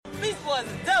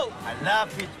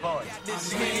Love Beach Boys.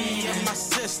 This Henny in my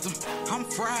system, I'm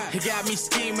fried. It got me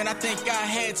scheming, I think I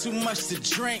had too much to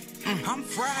drink. I'm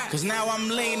fried. Cause now I'm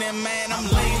leaning, man, I'm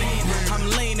leaning. I'm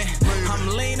leaning, I'm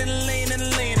leaning, leaning,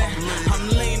 leaning. I'm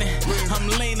leaning, I'm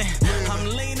leaning, I'm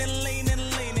leaning,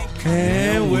 leaning, leaning.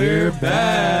 And we're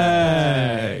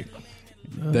back.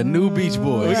 The new Beach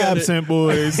Boys. We got absent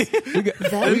boys. We got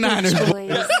the Niners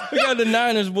boys. We got the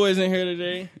Niners boys in here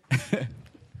today.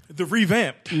 The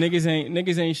revamped.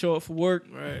 Niggas ain't show up for work.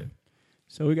 Right.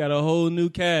 So we got a whole new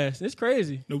cast. It's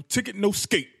crazy. No ticket, no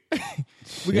skate.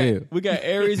 We got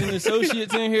Aries and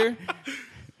Associates in here.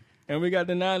 And we got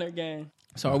the Niner gang.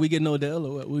 So are we getting Odell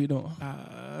or what we doing?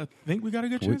 I think we got a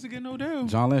good chance of getting Odell.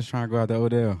 John Lynch trying to go out to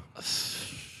Odell.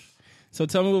 So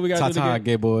tell me what we got to do. Ta-ta,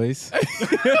 gay boys.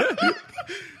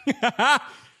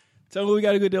 Tell me what we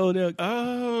got to get to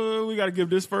Odell. We got to give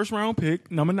this first round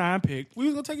pick, number 9 pick. We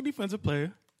was going to take a defensive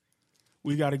player.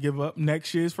 We got to give up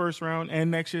next year's first round and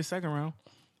next year's second round.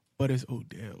 But it's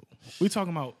Odell. We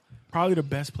talking about probably the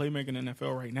best playmaker in the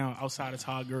NFL right now outside of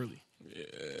Todd Gurley.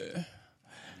 Yeah.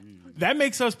 That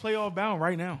makes us playoff bound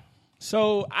right now.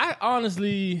 So I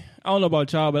honestly, I don't know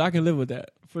about y'all, but I can live with that.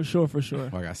 For sure.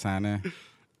 Oh, I got signed in.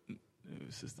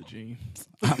 Sister Jean.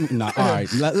 Nah, all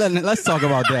right. Let's talk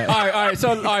about that. All right.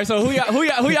 So who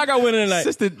y'all got winning tonight?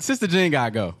 Sister Jean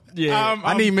gotta go. Yeah.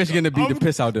 I need Michigan to beat the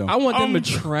piss out them. I want them to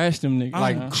trash them niggas.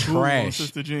 Like trash.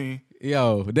 Sister Jean.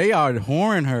 Yo, they are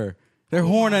whoring her. They're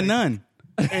whoring a nun.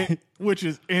 Which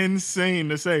is insane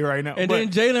to say right now. And then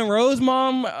Jalen Rose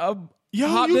mom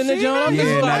hopped in the joint.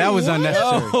 Yeah, that was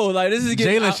unnecessary. Oh, like this is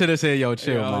getting Jalen should have said, "Yo,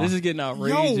 chill, mom." This is getting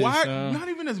outrageous. Yo, why? Not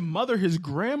even his mother, his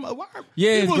grandmother. Why?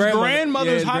 Yeah, his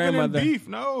grandmother's hopping grandmother. in beef.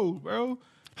 No, bro.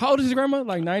 How old is his grandma?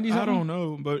 Like 90s? I don't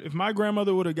know, but if my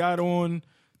grandmother would have got on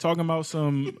talking about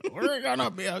some, we're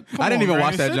gonna be. I didn't even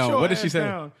watch that joint. What did she say?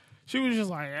 Down. She was just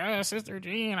like, Sister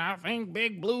Jean, I think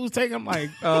Big Blues take him. Like,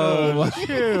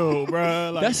 chill,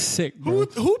 bro. Like, that's sick, bro.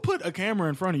 Who put a camera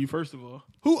in front of you, first of all?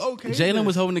 Who okay? Jalen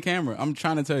was holding the camera. I'm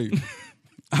trying to tell you.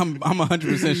 I'm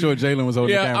 100% sure Jalen was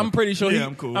holding the camera. I'm pretty sure.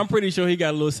 I'm cool. I'm pretty sure he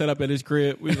got a little setup at his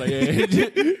crib. We was like,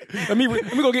 let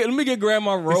me get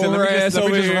Grandma roll her ass over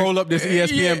Let me just here. roll up this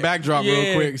ESPN backdrop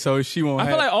real quick so she won't. I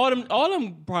feel like all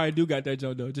them probably do got that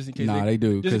joke though, just in case. Nah, they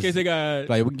do. Just in case they got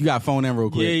like you got phone in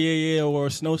real quick. Yeah, or a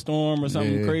snowstorm or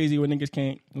something crazy when niggas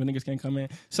can't come in.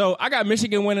 So I got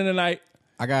Michigan winning tonight.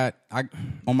 I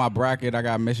on my bracket I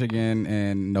got Michigan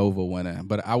and Nova winning,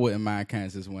 but I wouldn't mind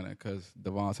Kansas winning because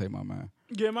Devontae my man.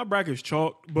 Yeah, my bracket's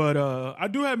chalked, but I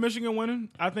do have Michigan winning.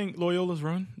 I think Loyola's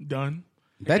run done.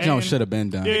 That jump should have been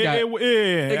done.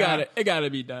 It got to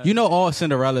be done. You know, all the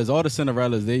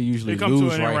Cinderellas, they usually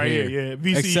lose right here. Yeah,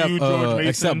 VCU, George Mason.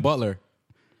 Except Butler.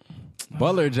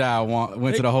 Butler job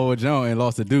went to the whole joint and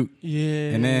lost to Duke.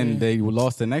 Yeah, and then they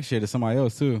lost the next year to somebody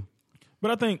else too.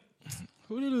 But I think.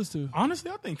 Who did they lose to? Honestly,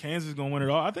 I think Kansas is gonna win it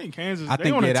all. I think Kansas. I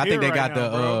think they got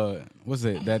now, what's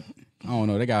it that I don't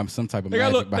know. They got some type of they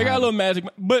magic. They got a little magic,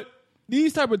 but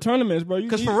these type of tournaments, bro.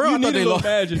 Because for real, I thought they lost.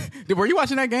 Magic. Were you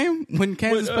watching that game when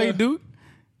Kansas played Duke?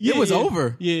 Yeah, it was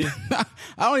over. Yeah,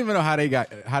 I don't even know how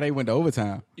they went to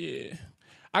overtime. Yeah,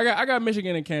 I got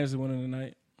Michigan and Kansas winning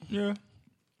tonight. Yeah,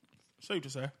 safe to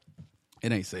say.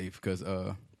 It ain't safe because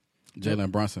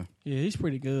Jalen Brunson. Yeah, he's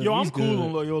pretty good. Yo, I'm he's cool good.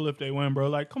 on Loyola if they win, bro.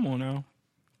 Like, come on now.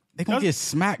 They gonna get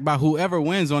smacked by whoever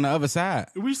wins on the other side.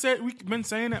 We've been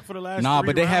saying that for the last. Nah, 3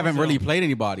 but they rounds, haven't though. really played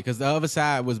anybody because the other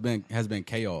side has been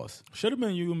chaos. Should have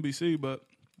been UMBC, but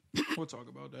we'll talk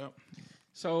about that.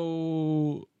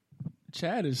 So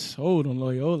Chad is sold on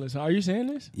Loyola. So are you saying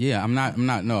this? Yeah, I'm not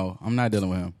dealing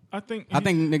with him. I think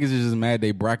niggas is just mad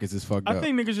they brackets is fucked up. I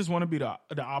think niggas just want to be the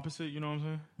opposite. You know what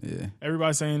I'm saying? Yeah.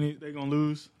 Everybody's saying they gonna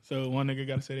lose, so one nigga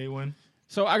got to say they win.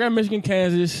 So I got Michigan,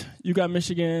 Kansas. You got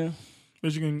Michigan,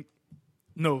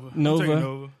 Nova.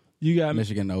 Nova. You got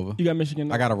Michigan Nova. You got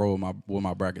Michigan. I gotta roll with what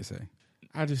my bracket say.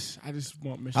 I just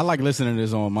want Michigan. I like listening to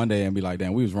this on Monday and be like,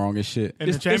 damn, we was wrong as shit.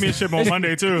 And the championship on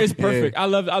Monday too. It's perfect. Yeah. I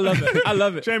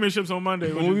love it. Championships on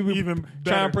Monday. When we even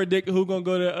better. Trying to predict who gonna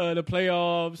go to the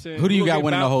playoffs. And who do you got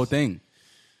winning the whole thing?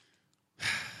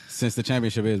 Since the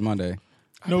championship is Monday.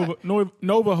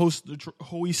 Nova hosts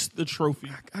the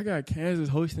trophy. I got Kansas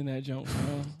hosting that jump,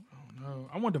 bro.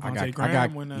 I want Devontae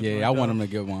Graham win that. Yeah, I want him to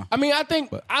get one. I mean, I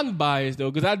think I'm biased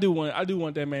though because I do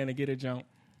want that man to get a jump.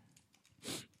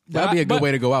 That'd be a good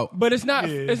way to go out. But it's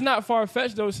not far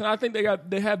fetched though. So I think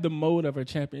they have the mode of a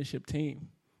championship team,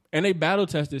 and they battle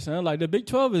tested, son. Like the Big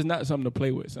 12 is not something to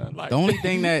play with, son. Like the only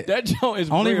thing that joint is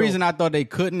only real. reason I thought they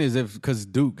couldn't is because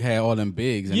Duke had all them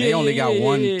bigs and they only got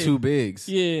 2 bigs.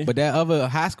 Yeah, but that other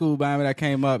high school band that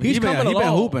came up, he been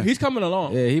hooping. He's coming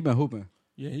along. Yeah, he been hooping.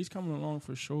 Yeah, he's coming along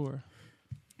for sure.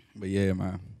 But yeah,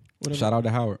 man. Whatever. Shout out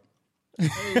to Howard.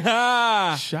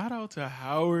 Shout out to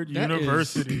Howard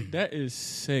University. That is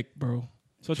sick, bro.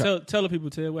 So tell the people,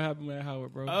 Ted, what happened at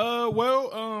Howard, bro.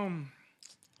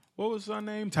 What was her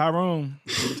name? Tyrone.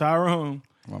 Tyrone.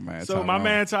 My man. So my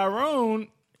man Tyrone,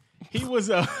 he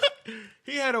was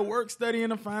he had a work study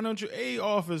in the financial aid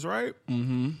office, right?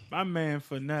 Mm-hmm. My man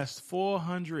finessed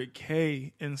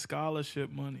 $400K in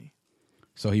scholarship money.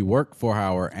 So he worked for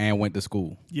Howard and went to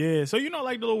school. Yeah, so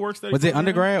like the little work study. Was it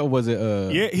undergrad or was it?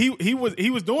 Yeah, he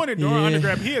was doing it during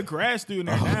undergrad. He a grad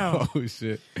student now. Oh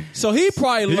shit! So he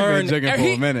probably learned. He been jugging for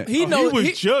a minute. He was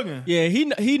jugging. Yeah,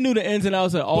 he knew the ins and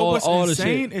outs of all the shit. What's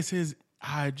insane is his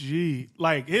IG.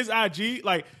 Like his IG,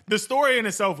 like the story in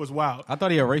itself was wild. I thought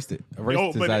he erased it.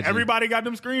 His But IG. everybody got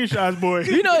them screenshots, boy.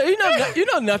 you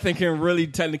know, nothing can really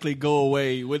technically go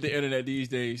away with the internet these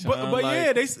days. But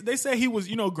yeah, they say he was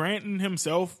granting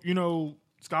himself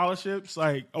scholarships,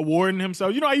 like awarding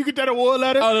himself. You know how you get that award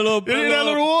letter? Oh, the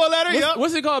little award letter. Yep.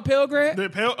 What's it called? Pell Grant.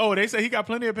 They say he got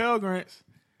plenty of Pell Grants.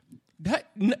 That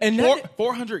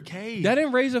 $400K. That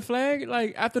didn't raise a flag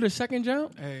like after the second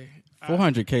jump. Hey.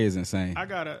 400K is insane. I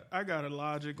got a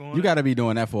logic on. You got to be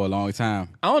doing that for a long time.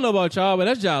 I don't know about y'all, but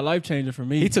that's just life changing for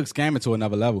me. He took scamming to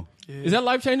another level. Yeah. Is that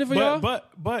life changing for y'all?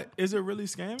 But is it really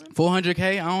scamming?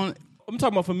 400K. I'm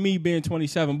talking about for me being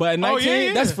 27, but at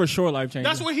 19, that's for sure life changing.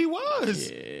 That's what he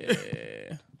was. Yeah.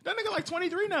 That nigga like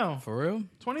 23 now. For real?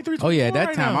 23. Oh yeah, that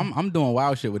right time now. I'm doing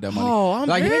wild shit with that money. Oh, I'm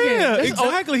like,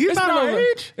 exactly. He's not our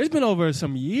age. It's been over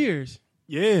some years.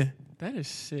 Yeah, that is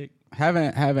sick.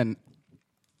 Having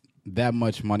that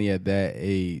much money at that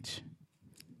age.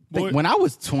 Boy. When I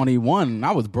was 21,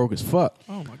 I was broke as fuck.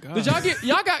 Oh my god. Did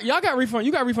y'all got refund?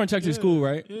 You got refund checks in school,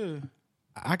 right? Yeah.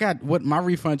 I got what my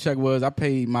refund check was. I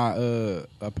paid my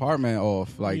apartment off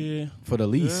for the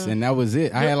lease, and that was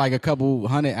it. I had like a couple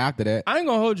hundred after that. I ain't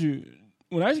gonna hold you.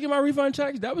 When I used to get my refund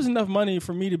checks, that was enough money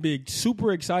for me to be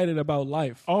super excited about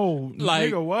life. Oh,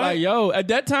 like, nigga, what? Like, yo, at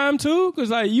that time too, because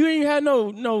like you ain't had no.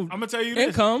 I'm gonna tell you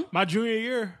income. My junior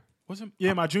year,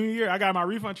 my junior year, I got my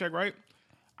refund check, right?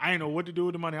 I didn't know what to do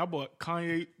with the money. I bought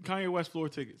Kanye West floor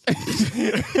tickets. that's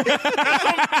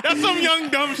some young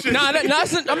dumb shit.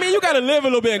 I mean, you got to live a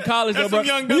little bit in college, that's though, bro.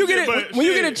 Young dumb When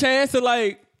you get a chance to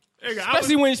like.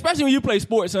 Especially when you play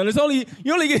sports, son. You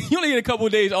only get a couple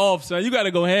of days off, son. You got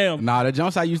to go ham. Nah, the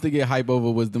jumps I used to get hype over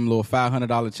was them little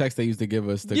 $500 checks they used to give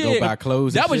us to go buy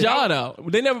clothes. That and was shit. y'all though.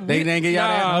 They didn't get y'all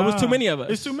that. It was too many of us.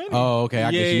 It's too many. Oh, okay.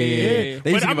 I guess yeah.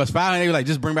 They used to give us $500. They were like,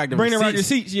 just bring back the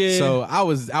receipts. Yeah. So I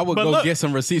would go get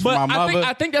some receipts from my mother.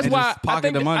 I think that's and why just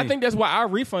pocket the money. I think that's why our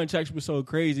refund checks were so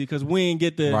crazy because we didn't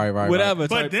get the whatever.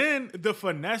 But then the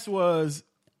finesse was,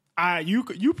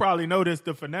 you probably noticed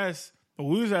the finesse. When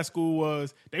we was at school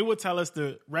was they would tell us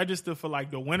to register for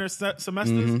like the winter semesters.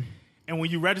 Mm-hmm. And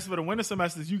when you register for the winter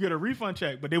semesters, you get a refund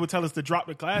check. But they would tell us to drop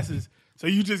the classes. So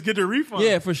you just get the refund.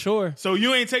 Yeah, for sure. So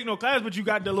you ain't take no class, but you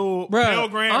got the little Pell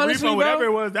Grant refund, whatever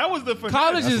it was. That was the finesse.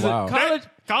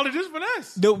 College is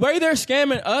finesse. The way they're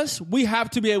scamming us, we have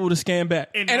to be able to scam back.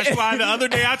 And that's why the other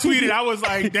day I tweeted, I was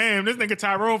like, damn, this nigga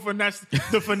Tyrone finessed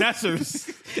the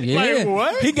finessers. Yeah. Like,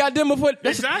 what? He got them before.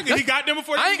 Exactly. He got them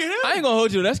before they get him. I ain't gonna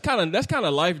hold you. That's kind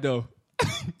of life, though.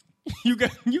 You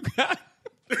got.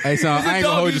 Hey, son, I ain't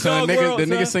gonna hold you, son. The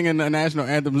nigga singing the national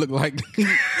anthem look like he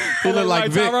look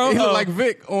like Vic. He look like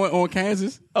Vic on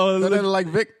Kansas. Oh, that look like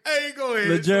Vic. Hey, go ahead.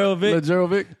 LeGerald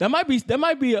Vic. That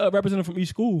might be a representative from each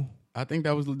school. I think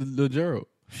that was LeGerald.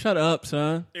 Shut up,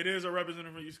 son. It is a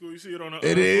representative from each school. You see it on the.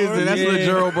 It is, and that's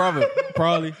LeGerald brother.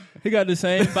 Probably. He got the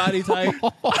same body type,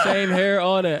 same hair,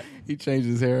 all that. He changed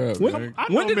his hair up. I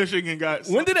know Michigan got.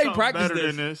 When did they practice better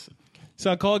than this?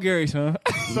 So I called Gary, son.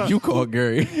 You called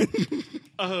Gary.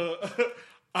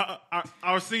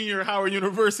 Our senior Howard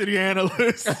University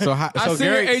analyst.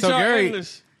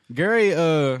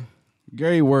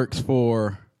 Gary works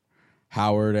for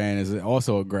Howard and is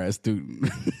also a grad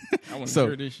student. I want to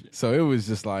hear this shit. So it was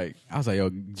just like, I was like, yo,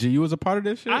 G, you was a part of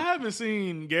this shit? I haven't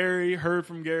seen Gary, heard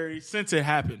from Gary since it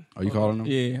happened. Oh, you calling him?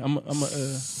 Yeah,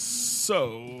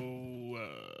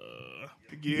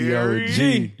 Gary.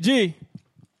 Yo, G.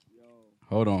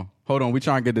 Hold on. We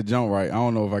trying to get the jump right. I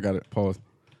don't know if I got it. Pause.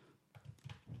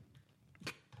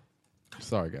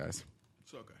 Sorry, guys.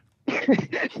 It's okay.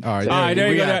 All right,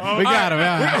 there you go. We got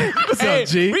him. What's up,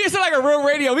 G? We sound like a real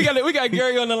radio. We got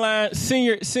Gary on the line,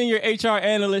 senior HR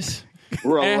analyst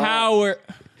at Howard.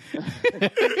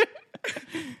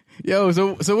 Yo,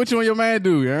 so what you and your man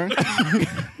do, Aaron?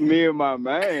 Me and my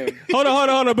man. Hold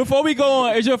on. Before we go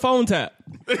on, is your phone tapped?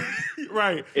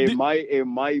 Right. It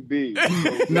might be.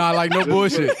 Nah, like no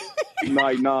bullshit.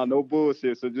 Like, nah, no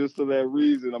bullshit. So just for that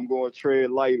reason, I'm going to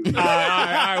tread lightly. All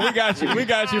right. We got you. We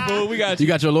got you, fool. We got you. You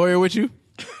got your lawyer with you?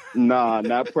 Nah,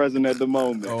 not present at the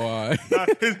moment. Oh, all right.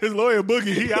 His lawyer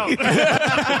Boogie, he out.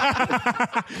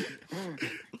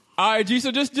 All right, G.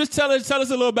 So just tell us a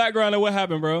little background of what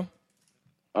happened, bro.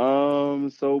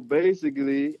 So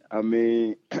basically, I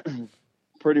mean,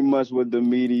 pretty much what the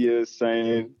media is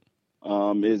saying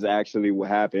is actually what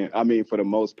happened. I mean, for the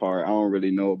most part, I don't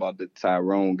really know about the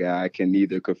Tyrone guy. I can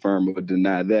neither confirm or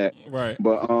deny that. Right.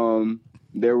 But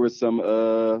there were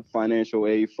some financial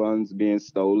aid funds being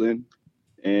stolen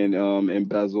and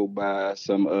embezzled by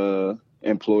some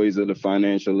employees of the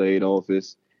financial aid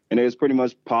office. And it was pretty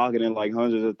much pocketing like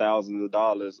hundreds of thousands of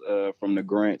dollars from the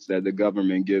grants that the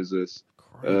government gives us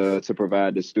to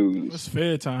provide the students. That's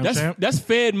Fed time, That's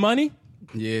Fed money.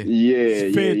 Yeah.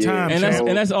 Yeah, Fed time,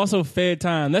 and that's also Fed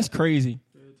time. That's crazy.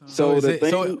 So is it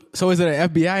an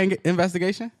FBI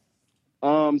investigation?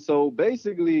 So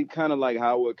basically, kind of like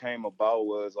how it came about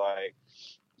was like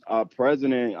our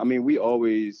president. I mean,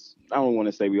 I don't want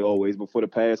to say we always, but for the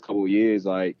past couple of years,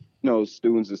 like,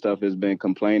 students and stuff has been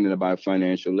complaining about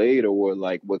financial aid or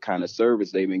like what kind of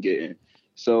service they've been getting.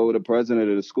 So the president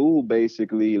of the school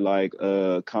basically like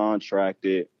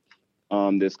contracted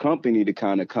this company to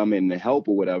kind of come in and help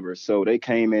or whatever. So they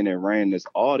came in and ran this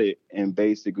audit, and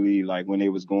basically like when they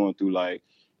was going through like,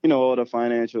 all the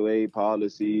financial aid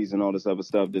policies and all this other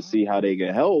stuff to see how they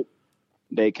can help,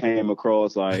 they came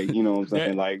across like, what I'm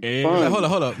saying, like, funds.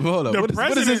 Hold up.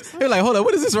 What is this? They're like, hold up,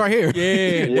 what is this right here?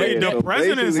 Yeah. Wait, the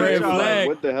president's basically, flag.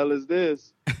 what the hell is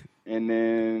this? And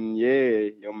then,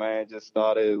 your man just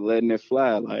started letting it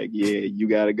fly. Like, you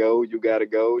gotta go, you gotta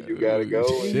go, you gotta go.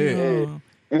 Shit.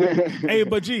 Hey,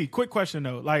 but G, quick question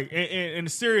though. Like, and a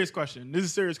serious question. This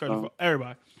is a serious question for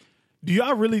everybody. Do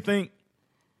y'all really think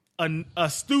a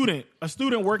student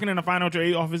working in a financial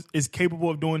aid office is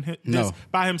capable of doing this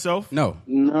by himself? No.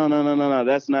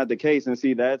 That's not the case. And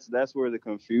see, that's where the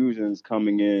confusion's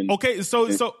coming in. Okay, so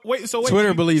wait.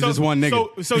 Twitter believes it's one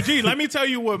nigga. So G, let me tell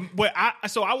you what I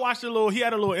watched he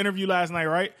had a little interview last night,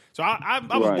 right? So I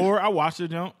was bored. I watched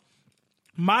it,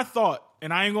 My thought,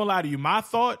 and I ain't gonna lie to you, my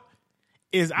thought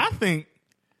is I think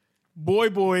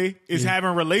Boy is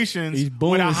having relations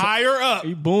with a higher up.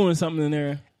 He's booing something in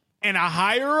there. And a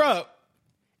higher up,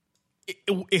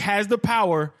 it has the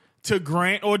power to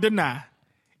grant or deny.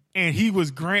 And he was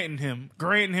granting him.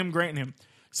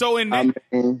 So in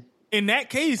that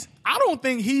case, I don't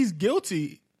think he's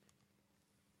guilty.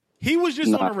 He was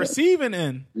just on the receiving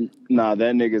end. Nah,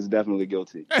 that nigga's definitely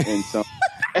guilty. And so,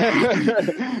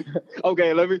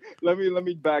 okay, let me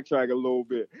backtrack a little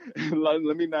bit.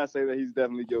 Let me not say that he's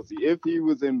definitely guilty. If he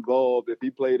was involved, if he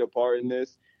played a part in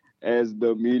this, as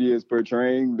the media is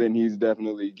portraying, then he's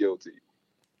definitely guilty.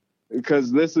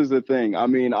 Because this is the thing. I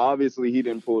mean, obviously he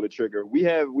didn't pull the trigger. We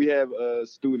have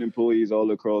student employees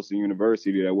all across the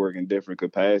university that work in different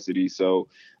capacities. So,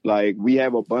 like, we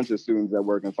have a bunch of students that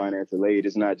work in financial aid.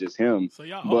 It's not just him. So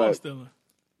y'all all stealing.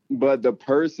 But the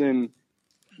person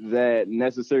that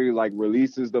necessarily like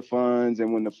releases the funds,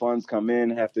 and when the funds come in,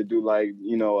 have to do like,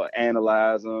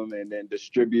 analyze them and then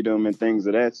distribute them and things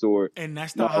of that sort. And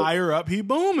that's the higher up he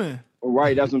booming.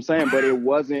 Right, that's what I'm saying. But it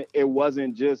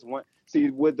wasn't just one. See,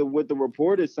 with the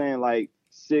report is saying like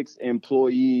 6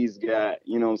 employees got,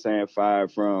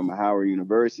 fired from Howard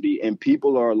University, and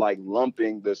people are like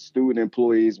lumping the student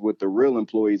employees with the real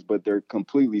employees, but they're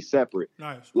completely separate.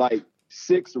 Nice. Like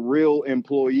 6 real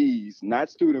employees, not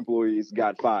student employees,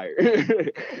 got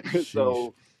fired.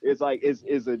 So it's like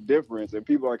it's a difference, and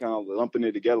people are kind of lumping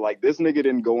it together. Like, this nigga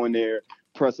didn't go in there,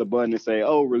 press a button and say,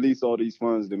 "Oh, release all these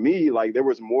funds to me." Like, there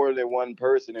was more than one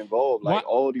person involved. Like,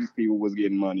 all these people was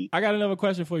getting money. I got another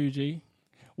question for you, G.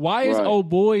 Why is old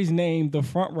boy's name the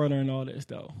front runner in all this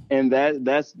though? And that's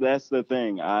the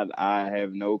thing. I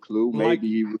have no clue. Maybe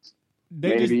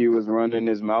he was running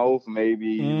his mouth.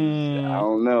 Maybe I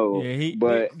don't know. Yeah,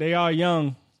 but they are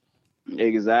young.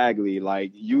 Exactly.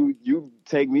 Like, you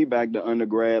take me back to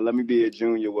undergrad. Let me be a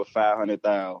junior with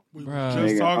 $500,000. We were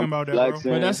just talking about that, bro.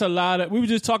 But that's a lot of. We were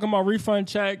just talking about refund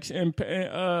checks and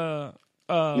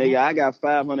nigga, I got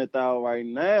 $500,000 right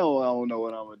now. I don't know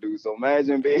what I'm gonna do. So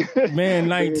imagine being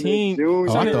 19.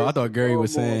 I thought Gary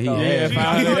was saying he had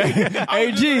 $500,000.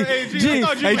 Hey G,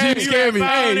 you scared me.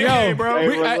 Hey yo, bro.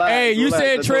 You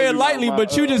said tread lightly,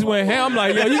 but you just went ham. I'm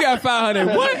like, yo, you got 500.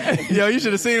 What? Yo, you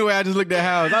should have seen the way I just looked at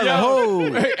Howze. I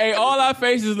was like, oh. Hey, all our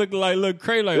faces look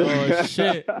crazy. Like, oh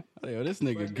shit. Yo, this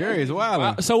nigga Gary's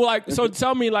wild. So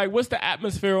tell me, like, what's the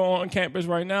atmosphere on campus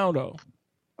right now, though?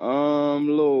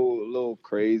 Little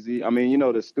crazy. I mean,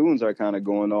 the students are kind of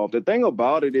going off. The thing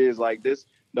about it is, like,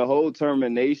 the whole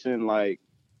termination, like,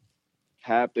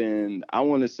 happened, I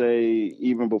want to say,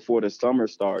 even before the summer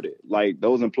started. Like,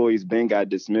 those employees then got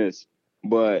dismissed,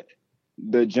 but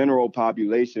the general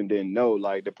population didn't know.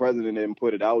 Like, the president didn't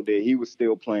put it out there. He was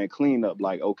still playing cleanup.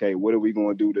 Like, okay, what are we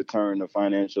going to do to turn the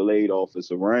financial aid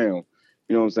office around?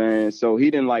 You know what I'm saying? So he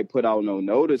didn't like put out no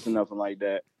notice or nothing like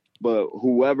that. But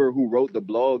whoever who wrote the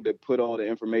blog that put all the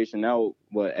information out,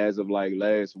 but as of like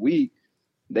last week,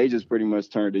 they just pretty much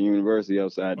turned the university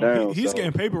upside down. He's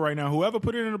getting paper right now. Whoever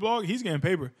put it in the blog, he's getting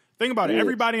paper. Think about it.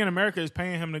 Everybody in America is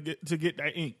paying him to get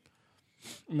that ink.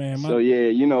 Man, so yeah,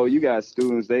 you know, you got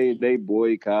students, they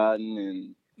boycotting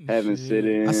and having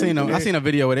sit-ins. I seen a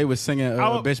video where they was singing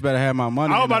 "Bitch Better Have My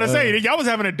Money." I was about to say y'all was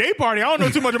having a day party. I don't know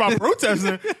too much about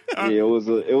protesting. Yeah, it was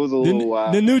a little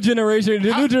wild. The new generation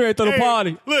throw the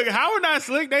party. Look, Howard not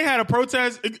slick. They had a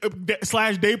protest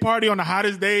 / day party on the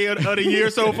hottest day of the year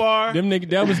so far. Them niggas,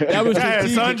 that was y'all had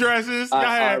sundresses.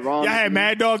 Y'all had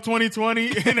Mad Dog 2020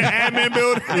 in the admin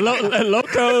building.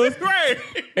 Locos. Right.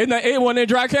 It wasn't in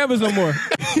dry campus no more.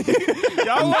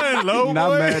 Y'all wasn't low, Not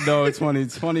boy. Mad Dog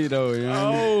 2020 though. You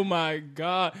know? Oh my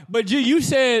God. But G, you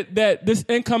said that this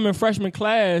incoming freshman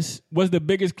class was the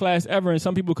biggest class ever and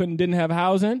some people didn't have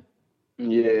housing?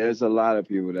 Yeah, there's a lot of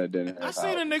people that didn't have I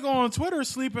seen a nigga on Twitter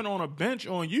sleeping on a bench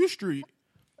on U Street.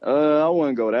 I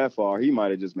wouldn't go that far. He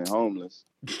might have just been homeless.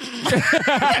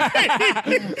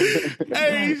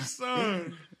 Hey,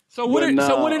 son. So what did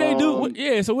they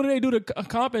do? So what did they do to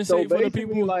compensate for the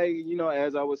people? Like, you know,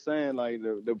 as I was saying, like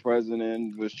the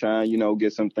president was trying, you know,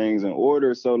 get some things in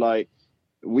order. So like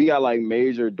we got like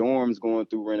major dorms going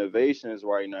through renovations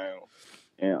right now,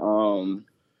 and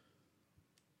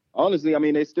honestly, I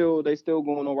mean, they still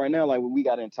going on right now. Like we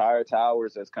got entire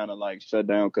towers that's kind of like shut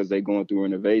down because they going through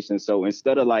renovations. So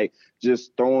instead of like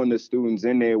just throwing the students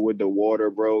in there with the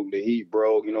water broke, the heat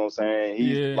broke, you know what I'm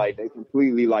saying? Like they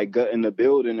completely like gutting the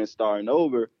building and starting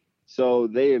over. So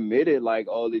they admitted like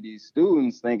all of these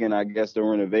students thinking, I guess the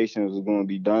renovations was going to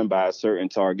be done by a certain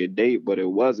target date, but it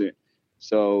wasn't.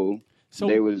 So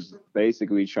they was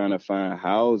basically trying to find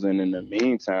housing in the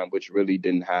meantime, which really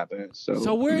didn't happen.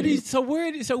 So where are these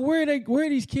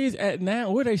kids at now?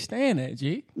 Where they staying at,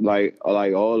 G? Like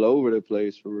all over the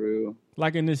place for real.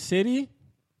 Like in the city?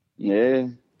 Yeah.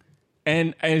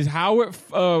 And is Howard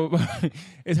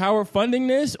funding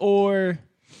this or?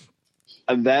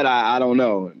 That I don't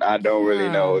know. I don't really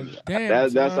know. Damn,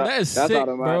 that's sick, out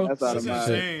of my, bro. That's out of my.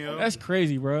 That's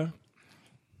crazy, bro.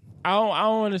 I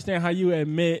don't understand how you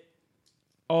admit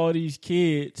all these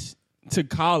kids to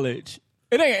college.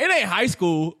 It ain't high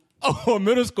school or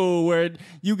middle school where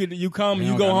you go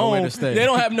home. They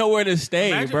don't have nowhere to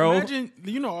stay, bro. Imagine,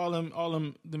 you know, all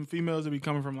them females that be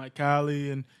coming from like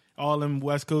Cali and all them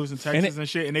West Coast and Texas and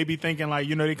shit, and they be thinking like,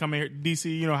 you know, they come here DC,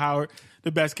 you know, Howard,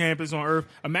 the best campus on earth.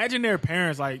 Imagine their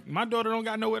parents like, my daughter don't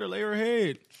got nowhere to lay her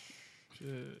head.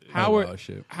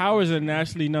 Howard's a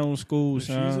nationally known school,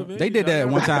 son. They did that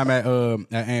one time at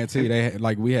A&T. They had,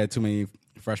 like we had too many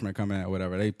freshmen coming out,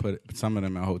 whatever. They put some of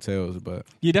them in hotels, but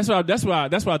yeah, that's what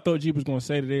I thought Jeep was gonna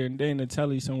say that they're in the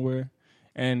telly somewhere,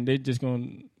 and they just gonna,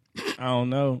 I don't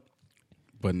know,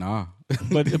 but nah,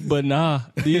 but nah,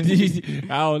 I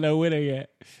don't know where they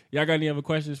at. Y'all got any other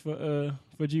questions for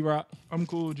G Rock? I'm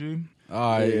cool, G.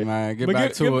 All right, man.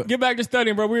 Get back to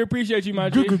studying, bro. We appreciate you, my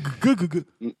G.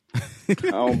 I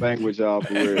don't bang with y'all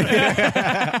for real. All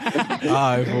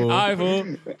right,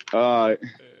 fool. All right.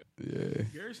 Yeah.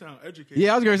 Gary sound educated.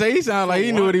 Yeah, I was gonna say he sounded like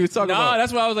he knew what he was talking about. Nah,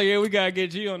 that's why I was like, yeah, we gotta get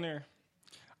G on there.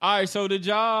 All right, so did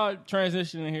y'all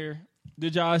transition in here?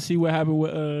 Did y'all see what happened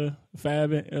with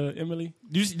Fab and Emily?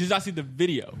 Did y'all see the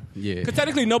video? Yeah. Because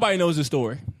technically nobody knows the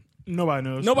story. Nobody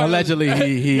knows. Allegedly,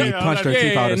 he punched her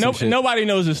teeth out or some shit. Nobody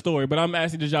knows the story, but I'm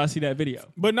asking, did y'all see that video?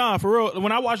 But nah, for real,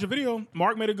 when I watched the video,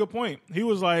 Mark made a good point. He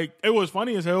was like, it was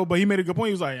funny as hell, but he made a good point.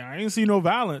 He was like, I ain't see no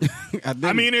violence.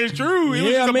 I mean, it's true. It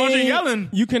was just a bunch of yelling.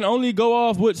 You can only go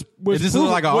off what's this is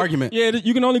like an argument. Yeah,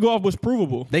 you can only go off what's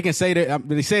provable. They can say that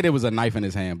they said there was a knife in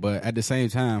his hand, but at the same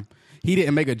time, he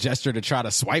didn't make a gesture to try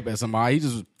to swipe at somebody. He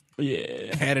just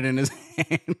had it in his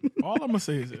hand. All I'm gonna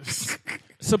say is this.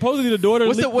 Supposedly the daughter.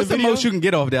 What's the most you can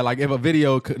get off that? Like if a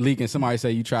video could leak and somebody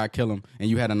say you tried to kill him and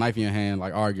you had a knife in your hand,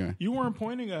 like arguing. You weren't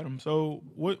pointing at him, so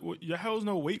what your hell's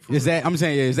no weight for? Is that I'm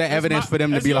saying? Is that evidence for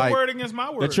them to be like word against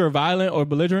my word? That you're violent or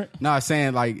belligerent? No, I'm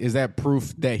saying like is that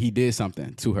proof that he did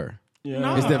something to her? Yeah.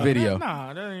 Nah, it's the video.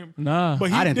 That ain't. Nah, but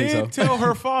he I didn't did tell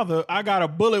her father, "I got a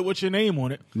bullet with your name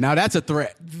on it." Now that's a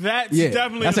threat. That's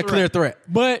definitely that's a clear threat.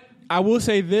 But I will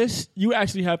say this: you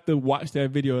actually have to watch that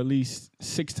video at least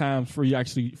 6 times for you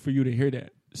to hear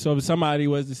that. So if somebody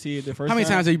was to see it the first time, how many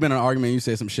times have you been in an argument and you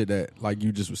said some shit that like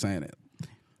you just was saying it?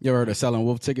 You ever heard of selling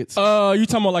wolf tickets? You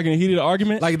talking about like in a heated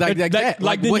argument? Like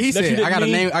what he said. I got a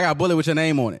name. I got a bullet with your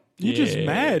name on it. You just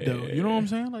mad though. You know what I'm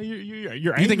saying? Like you're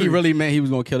angry. You think he really meant he was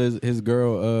gonna kill his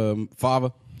girl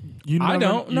father? I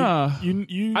don't. Nah.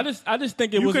 I just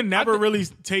think you could never really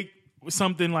take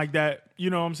something like that. You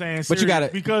know what I'm saying? But you got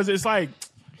it because it's like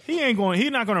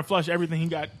he's not gonna flush everything he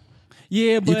got.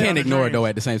 Yeah, but you can't ignore it though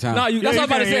at the same time. No, that's what I'm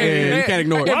about to say. Yeah, you can't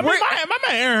ignore it. My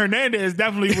man Aaron Hernandez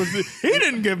definitely was. He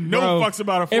didn't give no fucks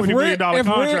about a $40 million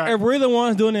contract. If we're the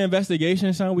ones doing the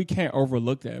investigation, son, we can't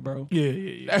overlook that, bro.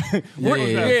 Yeah.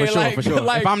 For sure.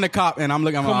 Like, if I'm the cop and I'm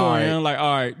looking, I'm come like, on, man. Like,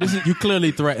 all right, this is you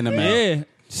clearly threatened a man. Yeah.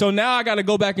 So now I got to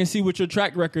go back and see what your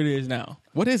track record is now.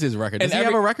 What is his record? Does he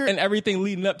have a record? And everything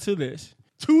leading up to this.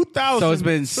 2000. So it's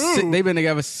been they've been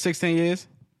together 16 years.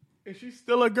 Is she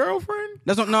still a girlfriend?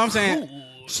 That's what I'm saying.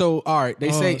 So all right,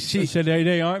 they say she. So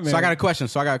they aren't married. So I got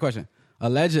a question.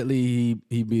 Allegedly,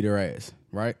 he beat her ass,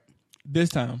 right? This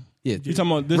time. Yeah. You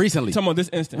talking about this? Recently. You talking about this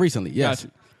instant? Recently, yes.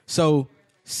 Gotcha. So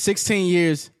 16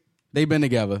 years they've been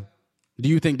together. Do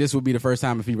you think this would be the first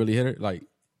time if he really hit her? Like,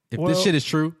 if this shit is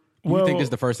true, do you think this is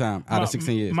the first time out of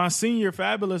 16 years? My senior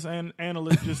fabulous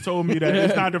analyst just told me that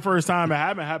it's not the first time it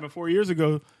happened. It happened 4 years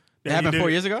ago. It happened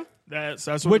 4 years ago?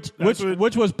 That's which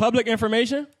was public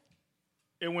information?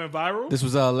 It went viral? This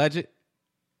was alleged?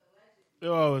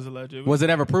 Oh, it was alleged. Was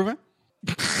it ever proven?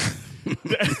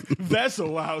 That's a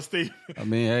wild statement. I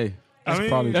mean, hey.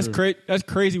 That's crazy. That's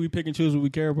crazy. We pick and choose what we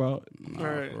care about.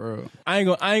 Right. Bro. I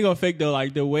ain't gonna fake though.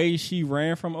 Like the way she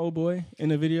ran from old boy in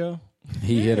the video.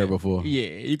 He hit her before. Yeah,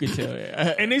 you could tell.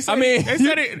 And they said,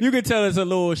 you could tell it's a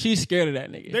little. She's scared of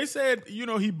that nigga. They said,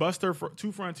 he bust her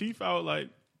 2 front teeth out. Like,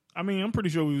 I mean, I'm pretty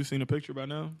sure we've seen a picture by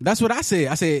now. That's what I said.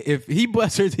 I said if he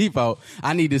busts her teeth out,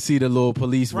 I need to see the little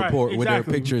police report with their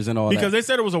pictures and all that. Because they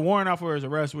said it was a warrant out for his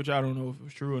arrest, which I don't know if it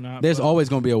was true or not. There's always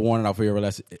going to be a warrant out for your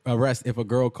arrest if a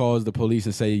girl calls the police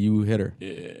and say you hit her. Yeah,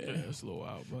 it's a little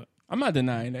wild, but I'm not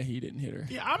denying that he didn't hit her.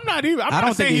 Yeah, I'm not even. I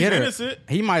don't think he hit her. Innocent.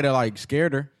 He might have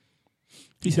scared her.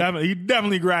 He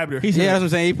definitely grabbed her. That's what I'm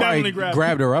saying. He probably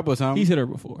grabbed her up or something. He's hit her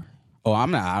before. Oh,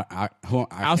 I'm not.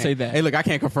 I'll say that. Hey, look, I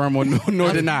can't confirm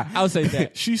nor deny. I'll say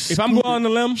that. If I'm going on the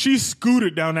limb, she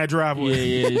scooted down that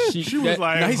driveway. Yeah. She was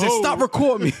like, no, he said, "Stop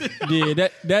recording me." Yeah,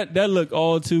 that looked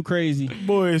all too crazy.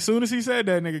 Boy, as soon as he said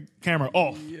that, nigga, camera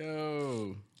off.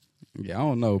 Yo, yeah, I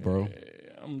don't know, bro.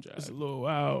 It's a little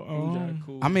wild.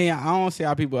 Cool. I mean, I don't see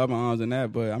how people up my arms in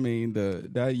that, but I mean,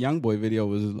 that young boy video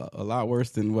was a lot worse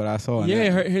than what I saw.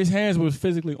 His hands was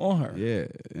physically on her. Yeah,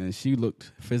 and she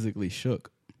looked physically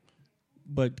shook,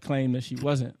 but claimed that she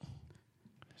wasn't.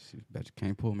 She bet you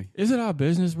can't pull me. Is it our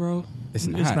business, bro? It's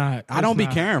not. I don't be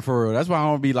caring for real. That's why I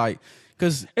don't be like,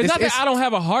 because it's not that I don't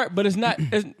have a heart, but it's not.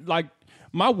 It's like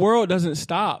my world doesn't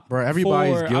stop. Bro,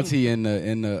 everybody's guilty in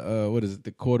the what is it?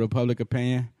 The court of public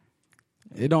opinion.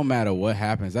 It don't matter what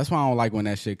happens. That's why I don't like when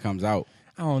that shit comes out.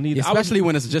 I don't need it. Especially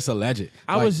when it's just alleged.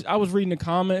 I was reading the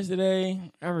comments today.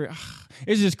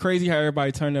 It's just crazy how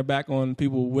everybody turned their back on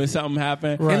people when something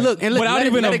happened. Right. And look, without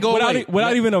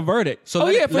even a verdict. So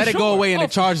let it go away and the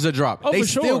charges are dropped. They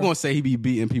still gonna say he be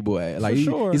beating people at. Like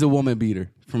he's a woman beater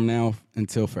from now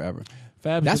until forever.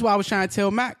 That's why I was trying to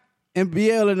tell Mac and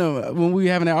BL and them when we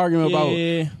were having that argument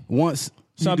about once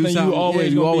something you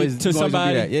always to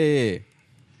somebody. Yeah.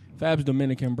 Fab's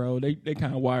Dominican, bro. They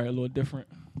kind of wired a little different.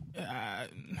 I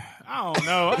don't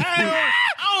know. I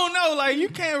don't know. Like you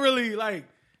can't really like.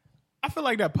 I feel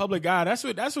like that public guy. That's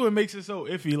what makes it so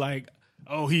iffy. Like,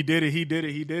 oh, he did it.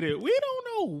 We don't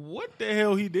know what the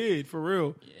hell he did for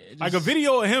real. Yeah, like a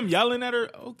video of him yelling at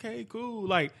her. Okay, cool.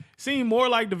 Like seemed more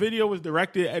like the video was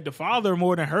directed at the father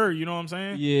more than her. You know what I'm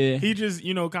saying? Yeah. He just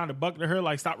kind of bucked at her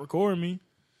like, stop recording me.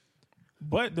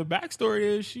 But the backstory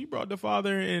is she brought the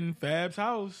father in Fab's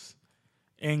house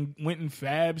and went in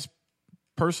Fab's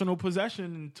personal possession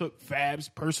and took Fab's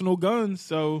personal guns.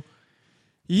 So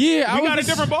yeah, we got a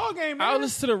different ball game. Man. I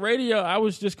listened to the radio. I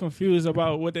was just confused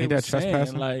about what they were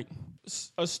saying. Like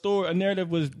a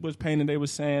narrative was painted. They were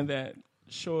saying that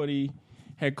Shorty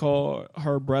had called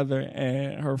her brother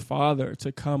and her father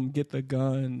to come get the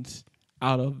guns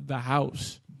out of the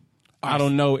house. I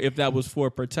don't know if that was for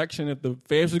protection, if the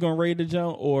feds was going to raid the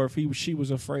jump, or if she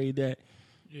was afraid that.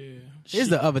 Yeah. Here's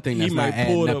the other thing that's not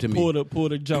adding up to me. Pull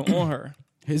the jump on her.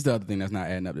 Here's the other thing that's not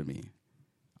adding up to me.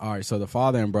 All right, so the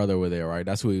father and brother were there, right?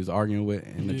 That's who he was arguing with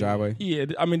in the driveway. Yeah,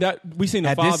 I mean that we seen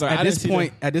the father. At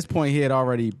this point, he had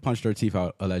already punched her teeth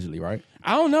out allegedly, right?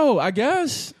 I don't know. I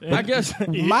guess. My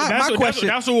question.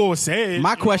 That's what was said.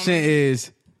 My question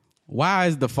is, why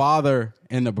is the father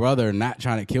and the brother not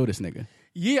trying to kill this nigga?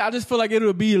 Yeah, I just feel like it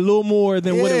would be a little more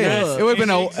than what it was. It would have been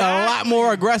a lot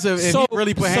more aggressive if he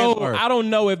really put hands on her. I don't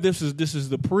know if this is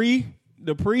the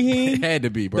pre-heme. It had to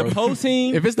be, bro. The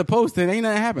post-heme. If it's the post, then ain't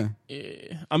nothing happen.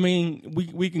 Yeah. I mean,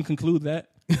 we can conclude that.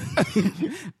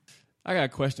 I got a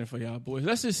question for y'all boys.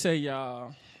 Let's just say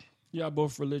y'all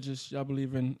both religious. Y'all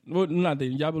believe in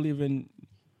y'all believe in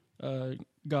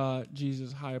God,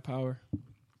 Jesus, higher power,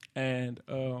 and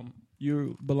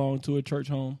you belong to a church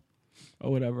home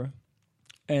or whatever,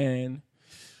 and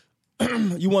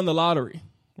you won the lottery,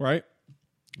 right?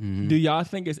 Mm-hmm. Do y'all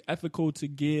think it's ethical to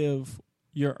give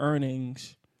your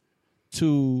earnings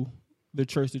to the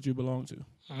church that you belong to?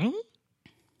 Hmm?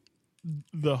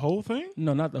 The whole thing?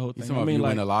 No, not the whole thing. I mean, like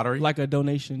win the lottery, like a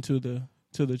donation to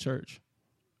the church.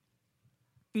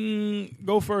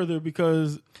 Go further,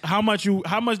 because how much do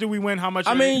we win? How much?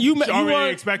 I mean, you won,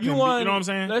 expecting. You won, you know what I'm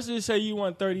saying? Let's just say you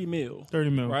won 30 mil. 30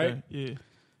 mil, right? Okay. Yeah.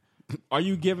 Are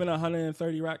you giving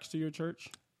 130 racks to your church?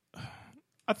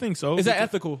 I think so. Is that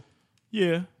ethical?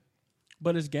 Yeah,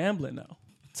 but it's gambling though.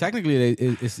 Technically,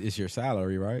 it's your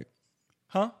salary, right?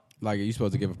 Huh? Like, you're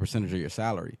supposed to give a percentage of your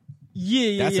salary.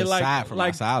 Yeah, that's like, aside from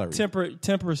my salary.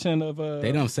 10% of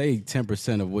They don't say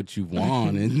 10% of what you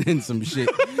won and then some shit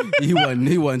he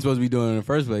wasn't supposed to be doing in the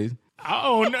first place.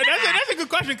 Oh, no, that's a good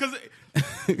question, because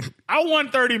I won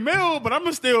 30 mil, but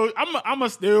I'm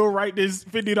still write this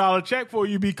 $50 check for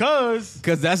you because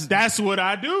that's what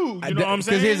I do. You know what I'm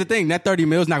saying? Because here's the thing, that 30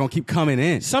 mil is not gonna keep coming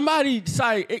in. Somebody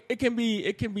say it can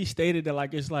be stated that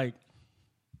like it's like.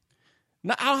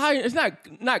 Not how high? It's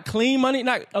not clean money.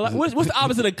 Not what's the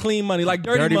opposite of clean money? Like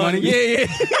dirty money. Yeah.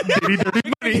 dirty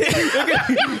money.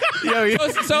 Yo.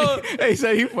 So hey,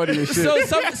 say he funny as shit. I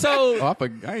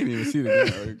didn't even see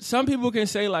that. Some people can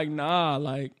say like, nah,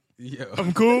 like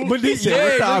I'm cool. But what's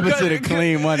the opposite of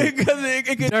clean money? Because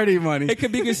dirty money. It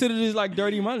could be considered as like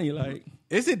dirty money. Like,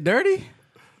 is it dirty?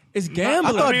 It's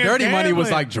gambling. I thought dirty money was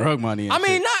like drug money. I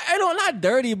mean, not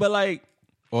dirty, but like.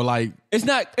 Or like it's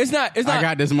not. I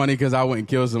got this money because I went and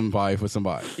killed somebody for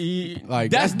somebody.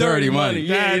 Like that's dirty money.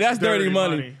 Yeah, that's dirty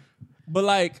money. But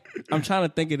like, I'm trying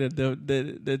to think of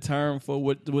the term for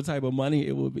what type of money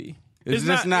it would be. It's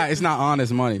not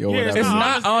honest money or whatever. It's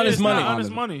not honest money. Not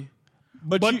honest money.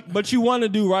 But you want to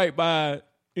do right by,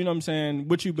 you know what I'm saying,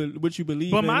 what you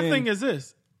believe. But my thing is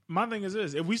this.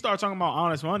 If we start talking about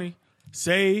honest money,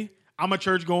 say I'm a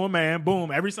church going man. Boom.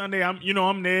 Every Sunday I'm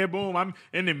there. Boom. I'm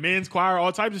in the men's choir,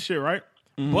 all types of shit, right?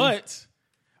 Mm-hmm. But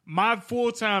my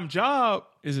full-time job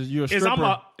is you're a stripper. Go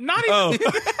ahead.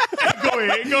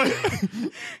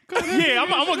 Yeah,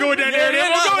 I'm gonna go down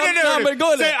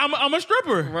there. Say I'm a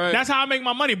stripper. Right. That's how I make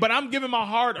my money. But I'm giving my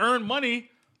hard-earned money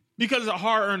because it's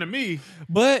hard-earned to me.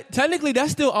 But technically,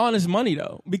 that's still honest money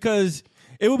though, because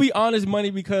it would be honest money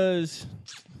because.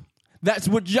 That's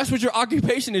what your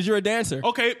occupation is. You're a dancer.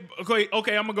 Okay. I'm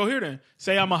gonna go here then.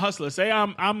 Say I'm a hustler. Say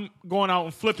I'm going out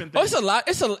and flipping things. Oh,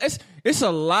 it's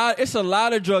a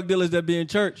lot of drug dealers that be in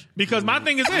church. Because my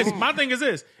thing is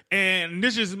this, and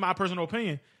this is my personal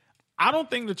opinion. I don't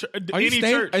think church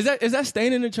is that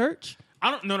staying in the church.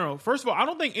 No. First of all, I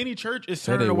don't think any church is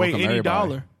turning away any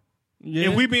dollar. Yeah.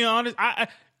 If we being honest,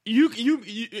 you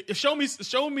show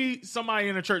me somebody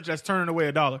in a church that's turning away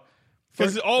a dollar.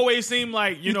 Because it always seemed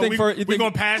like, we're going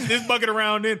to pass this bucket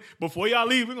around, and before y'all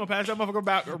leave, we're going to pass that motherfucker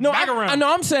back around. No,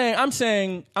 I'm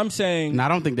saying. No, I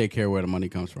don't think they care where the money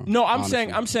comes from. No, I'm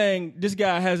saying this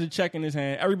guy has a check in his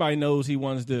hand. Everybody knows he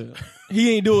wants to.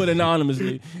 He ain't do it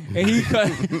anonymously. And he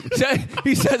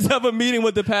sets up a meeting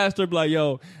with the pastor, like,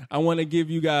 yo, I want to give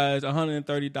you guys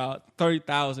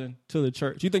 $130,000 to the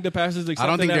church. You think the pastor's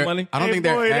accepting that money? I don't think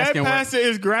they're asking. That pastor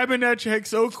is grabbing that check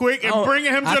so quick and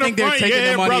bringing him to the front. They're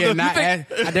taking the money brother. and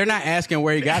they're not asking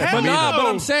where he got it from.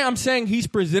 But I'm saying he's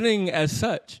presenting as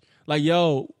such. Like,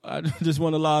 yo, I just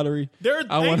won the lottery. They're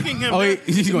thanking him. Oh,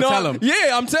 he's going to tell him.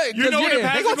 Yeah, I'm saying. You know what the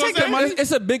pastor's going to say? Money.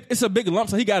 It's a big lump,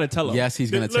 so he got to tell him. Yes,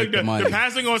 he's going to take the money. The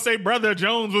pastor going to say, Brother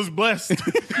Jones was blessed.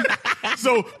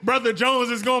 So Brother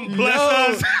Jones is going to bless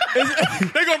us.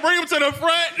 They're going to bring him to the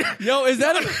front. Yo, is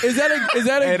that a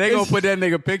Hey, they going to put that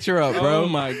nigga picture up, bro. Oh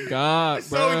my God,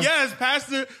 bro. So yes,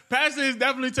 Pastor is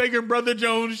definitely taking Brother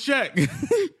Jones' check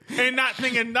and not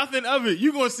thinking nothing of it.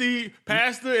 You going to see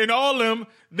Pastor and all them,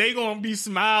 they going to be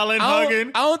smiling,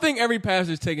 hugging. I don't think every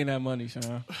pastor's taking that money,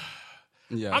 Sean.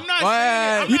 Yeah. I'm not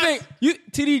saying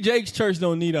TD Jakes' church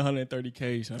don't need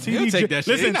 130K? Son. He'll take that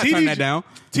shit. Listen, turn that down.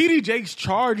 TD Jakes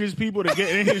charges people to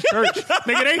get in his church.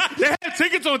 Nigga, they had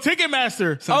tickets on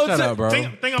Ticketmaster. Shut up, bro.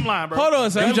 Think I'm lying, bro. Hold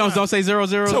on, son. Them Jones don't say 000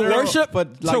 to worship,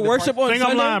 but like to worship on Sunday?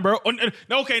 Sunday. I'm lying, bro.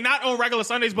 Okay, not on regular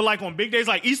Sundays, but like on big days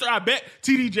like Easter. I bet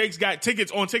TD Jakes got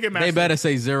tickets on Ticketmaster. They better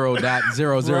say $0.00.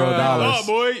 Oh,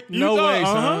 boy. No way,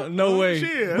 son. No way.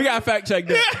 Shit. We gotta fact check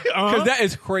that because that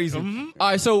is crazy. All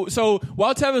right, so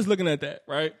while Tevin's looking at that,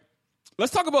 right?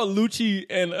 Let's talk about Lucci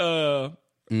and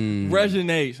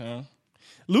Regine, son.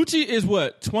 Lucci is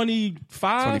what,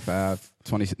 25? 25.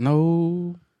 20.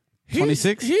 No.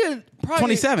 26? He is probably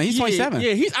 27. He's 27.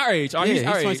 Yeah, he's our age. He's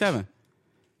 27.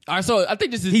 All right, so I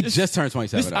think this is... He just turned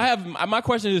 27. I have my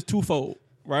question is twofold,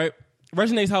 right?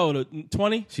 Regine's how old?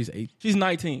 20? She's 8. She's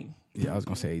 19. Yeah, I was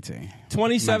going to say 18.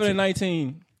 27 and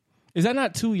 19. Is that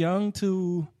not too young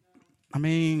to... I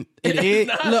mean, it is.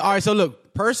 Look, all right, so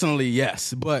look, personally,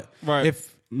 yes. But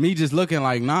if me just looking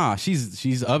like, nah,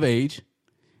 she's of age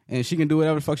and she can do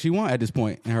whatever the fuck she want at this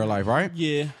point in her life, right?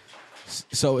 Yeah.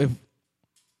 So if...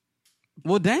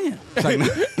 Well, damn. Like,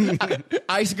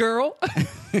 Ice girl?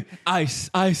 Ice.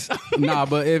 Nah,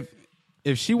 but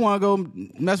if she want to go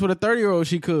mess with a 30-year-old,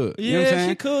 she could. Yeah, you know what I'm saying?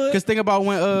 she could. Because think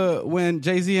about when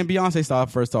Jay-Z and Beyonce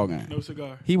started first talking. No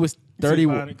cigar. He was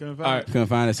 31. Couldn't All right. Couldn't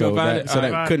find it. So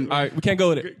that couldn't. All right, we can't go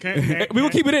with it. We will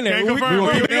keep it in there. Can't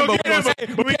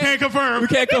confirm. We can't confirm. We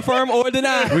can't confirm or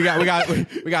deny. We got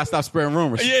to stop spreading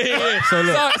rumors. Yeah. So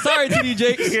look. Sorry, TD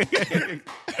Jakes.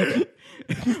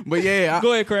 But yeah,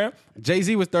 go ahead, Cram.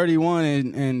 Jay-Z was 31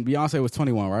 and Beyonce was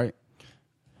 21, right?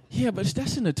 Yeah, but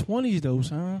that's in the 20s though,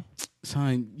 son.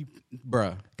 Son,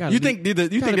 bruh. You think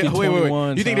wait. You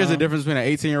think there's a difference between an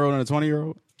 18-year-old and a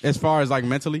 20-year-old as far as like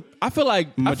mentally? I feel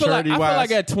like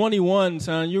maturity-wise? at 21,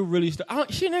 son, you're really she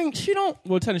don't.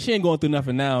 Well, tell me, she ain't going through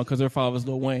nothing now because her father's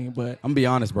Lil Wayne. But I'm gonna be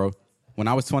honest, bro. When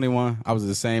I was 21, I was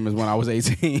the same as when I was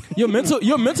 18. Your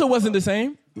mental wasn't the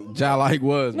same. Ja like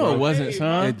was. No, bro. it wasn't,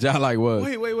 son. Ja like was.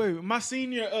 Wait. My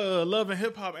senior love and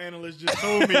hip hop analyst just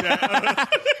told me that.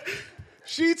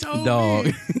 She told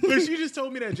me. Look, she just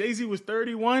told me that Jay-Z was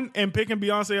 31 and picking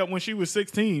Beyonce up when she was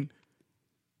 16.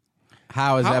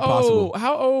 How is that possible?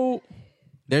 How old?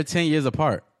 They're 10 years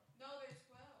apart. No, they're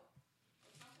 12.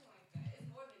 Something like that. It's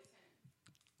more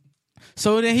than 10.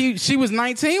 So then she was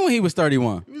 19 when he was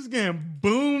 31. He was getting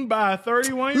boomed by a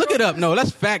 31-year-old. Look it up. No,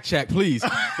 let's fact check, please,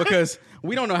 because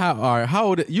we don't know how. All right, how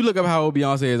old? You look up how old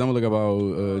Beyonce is. I'm gonna look up how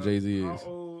old Jay-Z is. How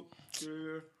old?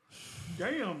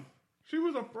 Damn. She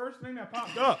was the first thing that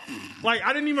popped up. Like,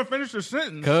 I didn't even finish the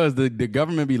sentence. Cause the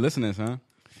government be listening, son.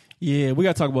 Yeah, we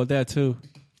gotta talk about that too.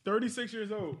 36 years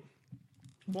old.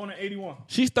 Born in 81.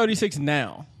 She's 36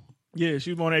 now. Yeah,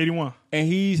 she was born in 81. And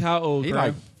he's how old? He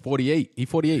like 48. He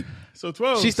 48. So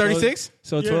 12. She's 36.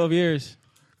 So 12 years.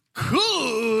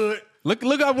 Good.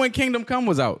 Look up when Kingdom Come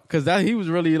was out, cause he was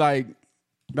really like,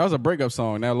 that was a breakup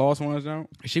song. That Lost Ones out.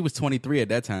 She was 23 at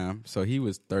that time, so he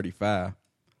was 35.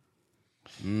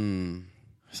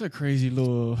 It's a crazy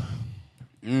little.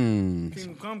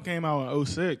 Kingdom Come came out in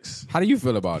 06. How do you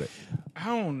feel about it? I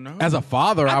don't know. As a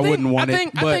father, I wouldn't want it.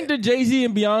 I think the Jay-Z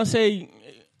and Beyonce,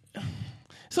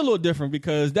 it's a little different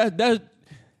because they're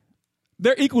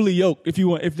equally yoked. If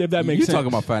that makes sense. You talking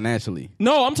about financially?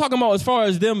 No, I'm talking about as far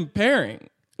as them pairing.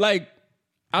 Like,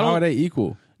 how are they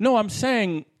equal? No, I'm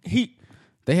saying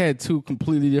they had two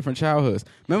completely different childhoods.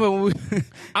 Remember when we?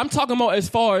 I'm talking about as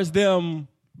far as them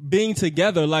being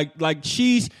together. Like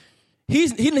he's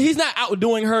not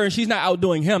outdoing her and she's not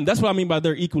outdoing him. That's what I mean by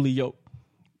they're equally yoked.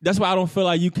 That's why I don't feel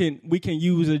like we can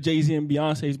use a Jay-Z and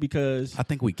Beyonce's because I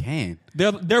think we can.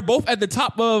 They're both at the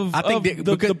top of I think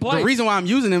the reason why I'm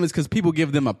using them is because people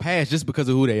give them a pass just because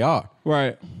of who they are.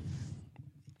 Right.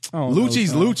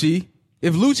 Lucci's Lucci.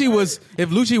 If Lucci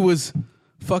was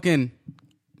fucking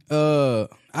I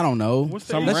don't know. Let's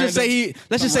just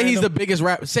say he's the biggest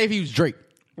rapper. Say if he was Drake.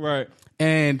 Right.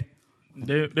 And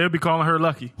they'll be calling her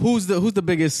lucky. Who's the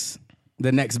biggest,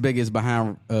 the next biggest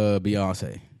behind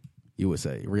Beyonce? You would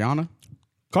say Rihanna?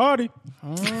 Cardi.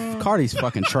 Cardi's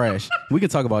fucking trash. We can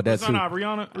talk about that too. Not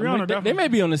Rihanna. They may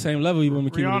be on the same level even when we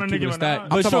keep it stack.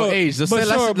 I'm talking about age. Let's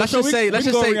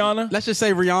just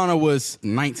say Rihanna was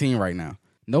 19 right now.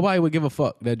 Nobody would give a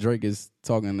fuck that Drake is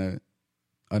talking to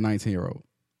a 19-year-old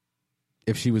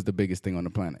if she was the biggest thing on the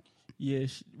planet. Yeah,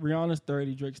 Rihanna's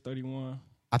 30, Drake's 31.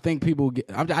 I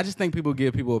just think people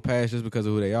give people a pass just because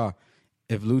of who they are.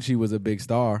 If Lucci was a big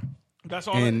star,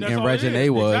 and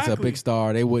Regine was a big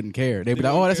star, they wouldn't care. They'd be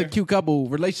like, "Oh, that's a cute couple.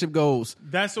 Relationship goals."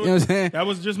 That's what, you know what I'm saying? That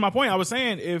was just my point. I was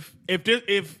saying if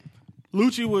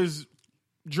Lucci was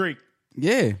Drake,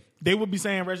 yeah, they would be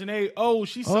saying Reginae, oh,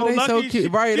 she's so they lucky. so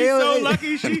cute. Right, She's so they-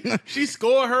 lucky. She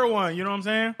scored her one. You know what I'm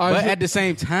saying? But at the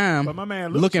same time, But my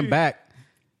man Lucci- looking back,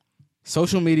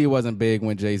 social media wasn't big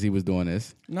when Jay-Z was doing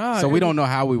this. Nah, so we don't know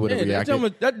how we would have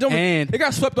reacted. It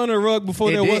got swept under the rug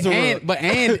before there was a rug.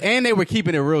 And they were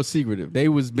keeping it real secretive. They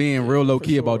was being real low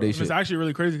key about their shit. It's actually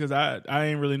really crazy because I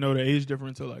didn't really know the age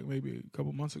difference until like maybe a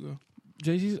couple months ago.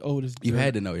 Jay-Z's old as You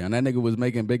had to know, young. That nigga was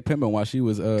making Big Pimpin' while she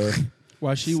was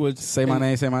say my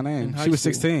name, say my name. She was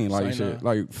 16, like Say shit.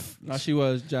 Like no, she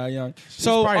was Jai Young.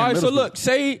 So all probably in right, so middle look,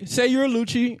 say you're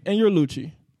Lucci and you're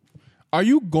Lucci. Are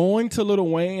you going to Lil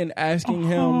Wayne and asking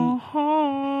him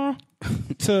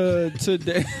to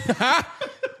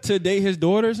date his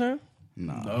daughters? Huh?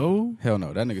 No. Hell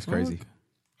no. That nigga's crazy.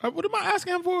 What am I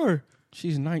asking him for?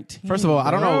 She's 19. First of all,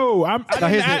 I don't know. I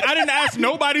didn't ask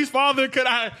nobody's father. Could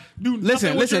I do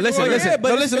nothing with your daughter? Yeah,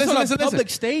 but it's on a listen. public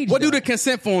stage, What though. do the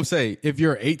consent form say? If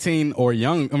you're 18 or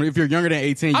young, I mean, if you're younger than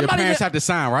 18, your parents have to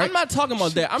sign, right? I'm not talking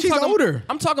about that. She's older.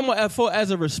 I'm talking about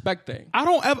as a respect thing. I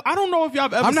don't know if y'all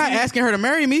have ever I'm not seen, asking her to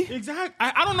marry me. Exactly.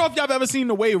 I don't know if y'all have ever seen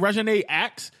the way Reginae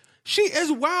acts. She is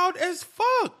wild as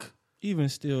fuck. Even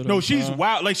still, though, No, she's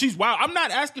wild. Like, she's wild. I'm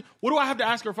not asking. What do I have to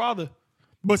ask her father?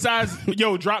 Besides,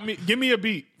 give me a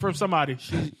beat from somebody.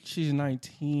 She's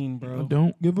 19, bro. I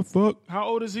don't give a fuck. How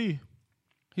old is he?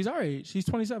 He's our age. She's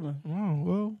 27. Oh,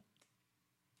 well,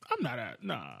 I'm not at,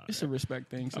 nah. It's a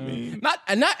respect thing. So. I mean- not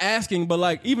asking, but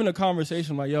like even a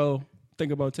conversation like, yo,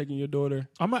 think about taking your daughter.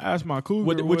 I'm going to ask my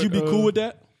cougar. Would you be cool with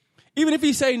that? Even if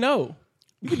he say no,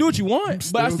 you can do what you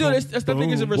want. But I still, that's the thing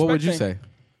is a respect What would you thing. say?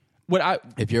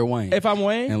 If you're Wayne. If I'm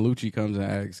Wayne? And Lucci comes and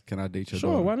asks, can I date your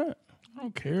daughter? Sure, why not? I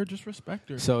don't care. Just respect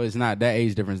her. So it's not, that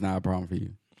age difference not a problem for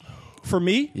you? For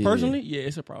me, personally, yeah,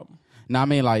 it's a problem. No, I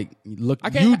mean, like, look,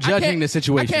 you judging the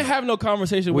situation. I can't have no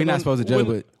conversation We're with not supposed to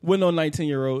judge with no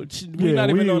 19-year-old. Yeah, not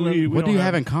even on the... What do you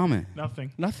have in common?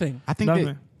 Nothing. Nothing. I think Nothing.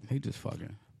 that he just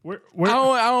fucking. Where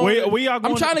y'all going?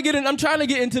 I'm trying to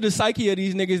get into the psyche of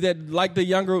these niggas that like the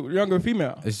younger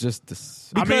female. It's just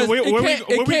this. I mean, where it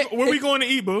we going to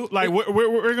eat, boo? Like,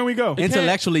 where can we go?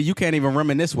 Intellectually, you can't even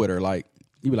reminisce with her. Like,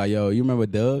 you be like, yo, you remember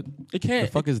Doug? It can't.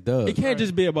 The fuck is Doug? It can't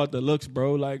just be about the looks,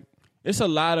 bro. Like, it's a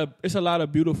lot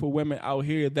of beautiful women out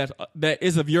here that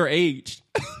is of your age.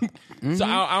 So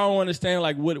I don't understand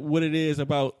like what it is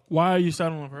about. Why are you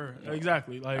settling for her?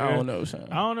 Exactly. Like, I don't know, son.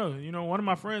 I don't know. You know, one of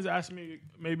my friends asked me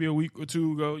maybe a week or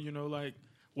two ago, you know, like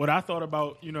what I thought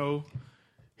about, you know,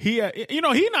 he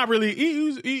not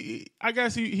really, I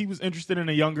guess he was interested in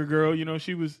a younger girl. You know,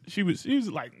 she was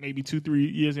like maybe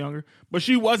 2-3 years younger, but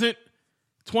she wasn't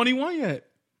 21 yet.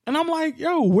 And I'm like,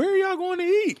 yo, where are y'all going to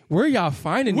eat? Where are y'all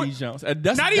finding these jumps?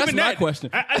 That's my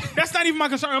question. That's not even my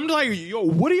concern. I'm just like, yo,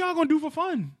 what are y'all going to do for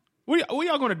fun? What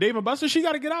y'all going to Dave and Buster? She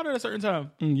got to get out at a certain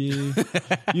time. Yeah,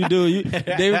 you do.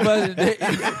 Dave and Buster,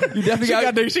 you definitely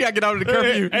got to get out of the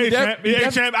curfew. Hey,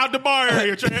 champ, out the bar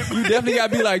area, champ. You definitely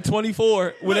got to be like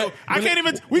 24. We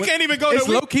can't even go. It's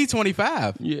low key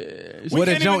 25. Yeah, What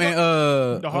a joint in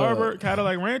the Harbor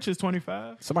Cadillac Ranch is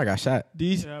 25. Somebody got shot.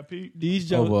 These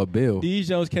Jones over a bill. These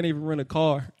Jones can't even rent a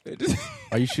car.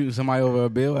 Are you shooting somebody over a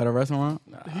bill at a restaurant?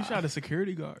 He shot a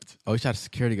security guard. Oh, he shot a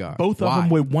security guard. Both of them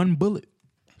with one bullet.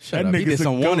 Shut up. He did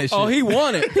some wanted shit. Oh, he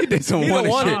won it. He did some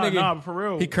wanted shit. Nigga. Nah, for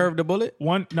real. He curved the bullet?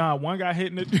 One guy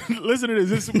hitting it. Listen to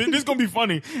this. This gonna be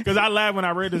funny because I laughed when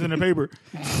I read this in the paper.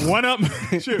 One of them,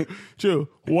 chill.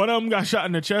 One of them got shot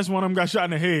in the chest. One of them got shot in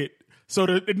the head. So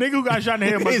the nigga who got shot in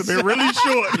the head must have been really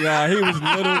short. Yeah, he was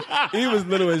little. He was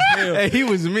little as hell. Hey, he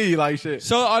was me like shit.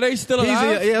 So are they still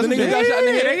alive? The nigga got shot in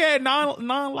the head. They had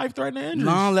non-life-threatening injuries.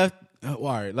 Non-left. All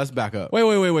right, let's back up. Wait.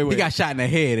 He got shot in the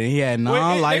head and he had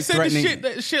non-life-threatening. They said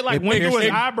the shit like went through his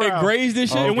eyebrow. It grazed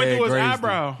this shit. It went through his grazed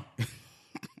eyebrow.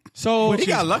 So he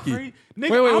got lucky.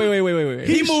 Nigga, wait.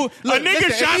 He moved. A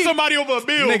nigga shot somebody over a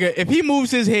bill. Nigga, if he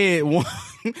moves his head one,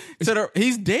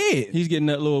 he's dead. He's getting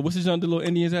that little. What's his the little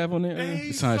Indians have on there?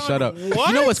 Hey, Son, shut up. What?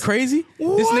 You know what's crazy?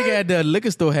 What? This nigga at the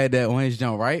liquor store had that on his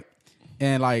jump, right?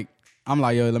 And like, I'm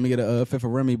like, yo, let me get a fifth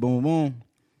of Remy. Boom, boom.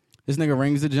 This nigga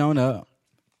rings the joint up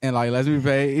and like, let's me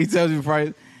pay. He tells me the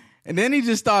price, and then he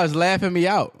just starts laughing me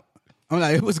out. I'm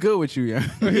like, what's good with you?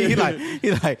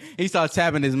 Yeah? he starts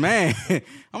tapping his man.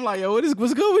 I'm like, yo,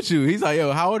 what's good with you? He's like,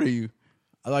 yo, how old are you?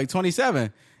 I'm like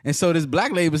 27. And so this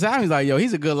black lady beside me is like, yo,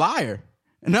 he's a good liar.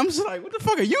 And I'm just like, what the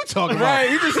fuck are you talking about? Right.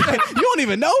 He just like, you don't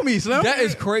even know me, Slim. That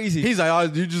is crazy. He's like,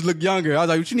 oh, you just look younger. I was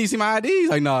like, what, you need to see my ID? He's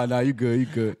like, nah, you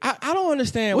good. I don't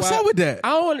understand. What's up with that?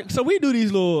 So we do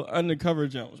these little undercover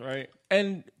jumps, right?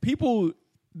 And people,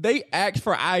 they ask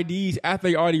for IDs after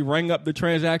they already rang up the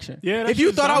transaction. Yeah. If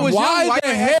you thought I was young, why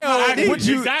the hell would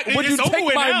you Exactly. would you It's over take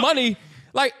with my now. money?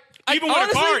 Like, Even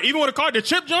with a card, the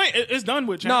chip joint, it's done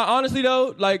with. Nah, honestly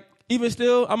though, like. Even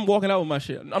still, I'm walking out with my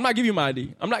shit. I'm not giving you my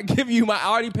ID. I'm not giving you I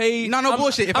already paid. No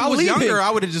bullshit. If I was younger, I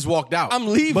would have just walked out. I'm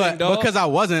leaving, but dog. Because I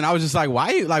wasn't, I was just like,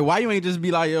 why you ain't just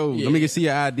be like, yo, let me see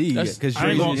your ID? Because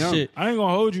I ain't gonna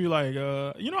hold you like,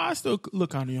 I still look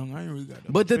kind of young. I ain't really got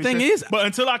that. But the thing is, but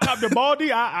until I copped the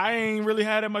baldy, I ain't really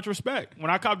had that much respect. When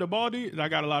I copped the baldy, I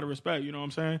got a lot of respect. You know what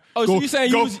I'm saying? Oh, so you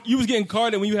saying you was getting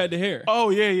carded when you had the hair? Oh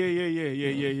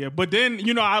yeah. But then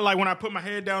I like when I put my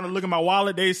head down and look at my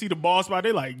wallet, they see the ball spot.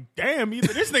 They like, damn,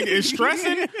 either this nigga is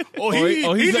stressing, or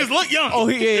he just look young. Oh,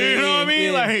 you know what I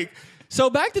mean? Yeah. Like,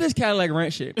 so back to this Cadillac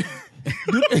rent shit.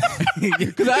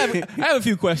 Because I have a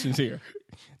few questions here.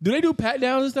 Do they do pat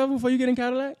downs and stuff before you get in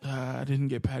Cadillac? I didn't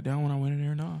get pat down when I went in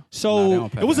there. No.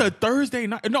 So it was a Thursday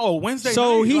night. No, Wednesday night.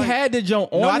 So he had to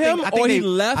jump on him, or he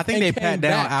left. I think they pat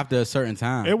down after a certain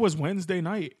time. It was Wednesday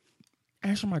night.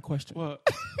 Answer my question. What?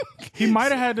 He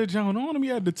might have had the jump on him. He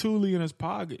had the Thule in his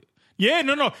pocket. Yeah,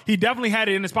 no. He definitely had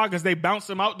it in his pocket because they bounced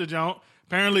him out the jump.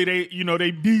 Apparently,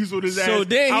 they dieseled his ass out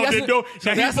the door.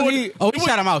 He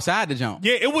shot him outside the jump.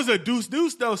 Yeah, it was a deuce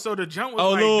though, so the jump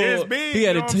was this big. He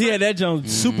had that jump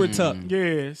super tucked.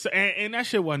 Yeah, so, and that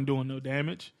shit wasn't doing no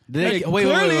damage. Wait.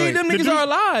 Them niggas are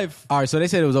alive. All right, so they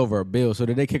said it was over a bill, so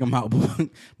did they kick him out?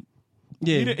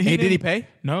 Yeah. Did he pay?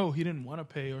 No, he didn't want to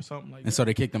pay or something like that. And so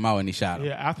they kicked him out and he shot him.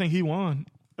 Yeah, I think he won.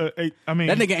 I mean,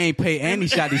 that nigga ain't pay and he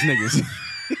shot these niggas.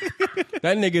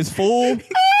 That nigga's full.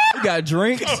 He got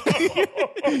drinks.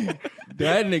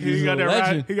 That nigga's a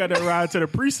legend. He got that ride to the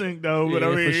precinct though. Yeah, but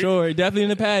I mean, for sure, definitely in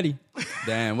the patty.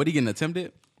 Damn, what he getting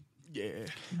attempted? Yeah.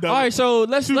 All right, so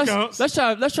let's try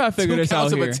to figure this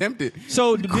out here. Attempted.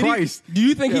 So do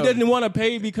you think he didn't want to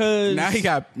pay because now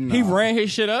he ran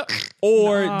his shit up,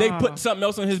 or they put something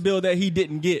else on his bill that he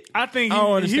didn't get? I think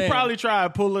he probably tried to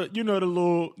pull it. The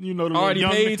little already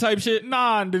young paid type shit.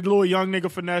 Nah, the little young nigga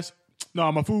finesse. Nah,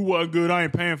 my food wasn't good. I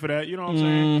ain't paying for that. You know what I'm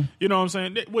saying? You know what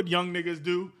I'm saying? What young niggas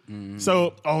do.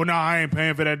 So, I ain't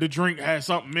paying for that. The drink had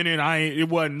something in it. It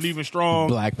wasn't leaving strong.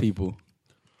 Black people.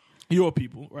 Your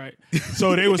people, right?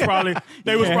 So they was probably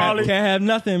can't have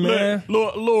nothing, man.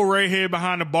 Little redhead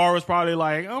behind the bar was probably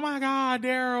like, "Oh my God,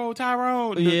 Daryl,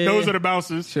 Tyrone." Yeah. Those are the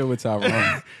bouncers. Chill with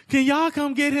Tyrone. Can y'all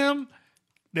come get him?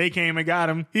 They came and got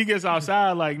him. He gets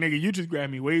outside like, "Nigga, you just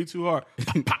grabbed me way too hard."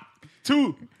 Pop, pop.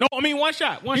 Two. No, I mean one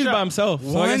shot. He's by himself.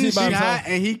 So I guess he's by himself.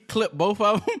 And he clipped both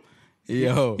of them.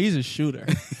 Yo, he's a shooter.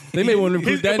 They may want to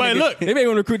recruit that nigga. They may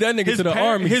want to recruit that nigga to the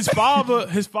army. His father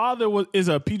is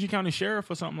a PG County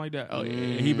sheriff or something like that. Oh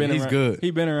yeah, he's good.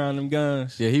 He been around them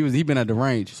guns. Yeah, he been at the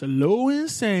range. It's a little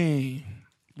insane.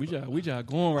 We just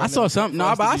going right. I saw something.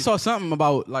 No, but I saw something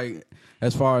about like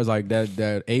as far as like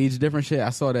that age different shit. I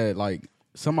saw that like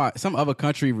some other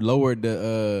country lowered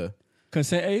the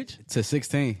consent age to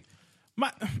 16.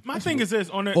 My thing is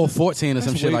this on it or 14 or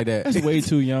some shit like that. That's way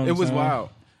too young. It was wild.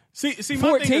 See,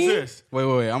 my thing is this. Wait.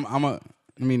 Let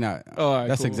me not. Right,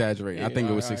 that's cool. exaggerating. Yeah, I think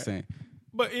it was 16. Right.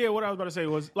 But yeah, what I was about to say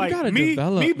was like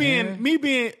me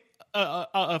being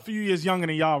a few years younger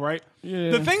than y'all, right?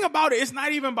 Yeah. The thing about it's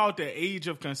not even about the age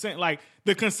of consent. Like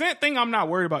the consent thing, I'm not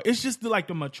worried about. It's just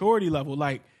the maturity level.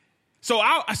 Like,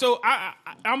 I'm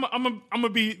gonna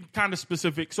be kind of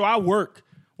specific. So I work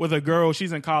with a girl.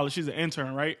 She's in college. She's an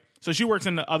intern, right? So she works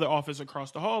in the other office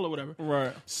across the hall or whatever.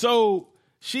 Right. So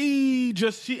she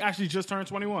actually just turned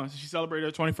 21. So she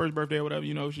celebrated her 21st birthday or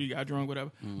whatever. She got drunk, whatever.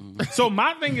 So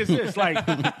my thing is this, like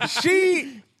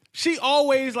she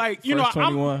always like,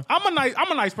 I'm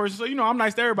a nice person. So, I'm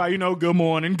nice to everybody, good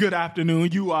morning, good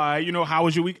afternoon, how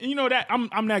was your week? That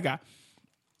I'm that guy.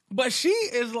 But she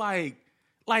is like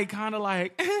kind of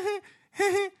like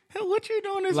what you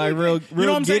doing this like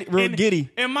weekend? real giddy.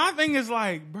 And my thing is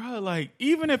like, bro, like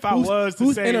even if I was to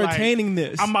who's say entertaining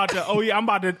like, this, I'm about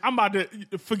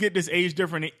to forget this age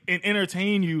difference and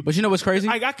entertain you. But you know what's crazy?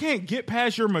 Like I can't get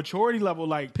past your maturity level.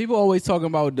 Like people always talking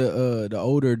about the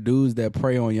older dudes that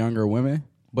prey on younger women.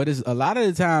 But it's a lot of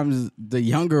the times the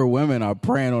younger women are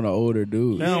preying on the older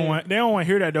dudes. They don't want to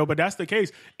hear that though, but that's the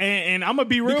case. And I'm gonna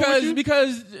be real with you.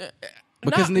 Because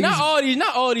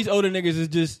not all these older niggas is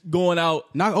just going out.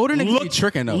 Not older niggas be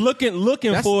tricking though.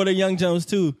 Looking for the young Jones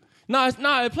too.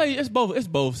 It's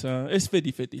both, son. It's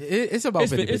 50-50. It's about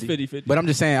 50-50. It's 50-50. But I'm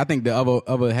just saying, I think the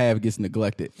other half gets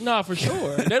neglected. Nah, for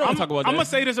sure. They don't talk about that. I'm gonna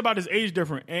say this about this age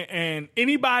difference, and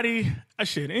anybody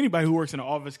who works in the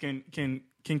office can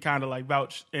kind of like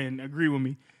vouch and agree with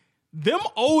me. Them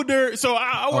older, so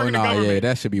I work in the government. Yeah,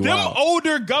 that should be wild. Them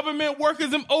older government workers,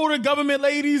 them older government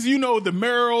ladies, the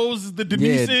Merrills, the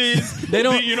Denises. They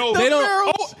don't.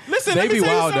 Listen, they let me be tell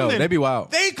you wild something. though. They be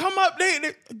wild. They come up.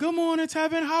 They good morning,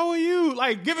 Tevin. How are you?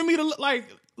 Like giving me the like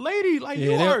lady, like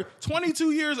you are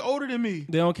 22 years older than me.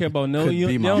 They don't care about no.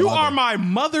 You are my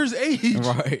mother's age.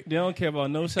 Right. They don't care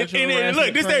about no sexual and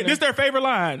look, this their favorite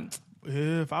line.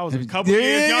 If I was a couple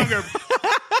years younger,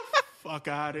 fuck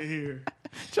out of here.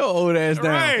 Get your old ass down.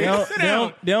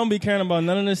 Right. They don't be caring about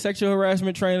none of the sexual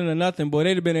harassment training or nothing. Boy,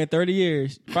 they'd have been there 30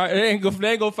 years. They ain't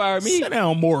gonna fire me. Sit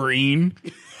down, Maureen.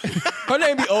 Her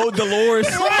name be old Dolores.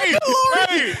 Right.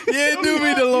 Yeah, it do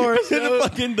be Dolores. The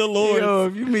fucking Dolores. Yo,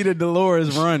 if you meet a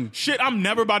Dolores, run. Shit, I'm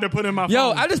never about to put in my phone.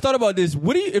 Yo, I just thought about this.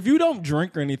 If you don't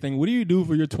drink or anything, what do you do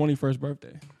for your 21st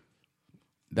birthday?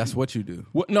 That's what you do.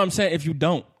 No, I'm saying if you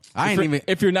don't.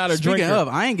 If you're not a Speaking drinker. of,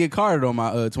 I ain't get carded on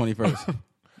my 21st.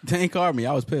 They ain't carded me.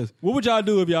 I was pissed. What would y'all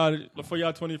do if y'all for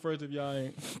y'all 21st if y'all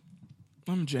ain't?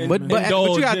 I'm jamming. But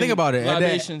you gotta think about it.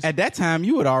 At that time,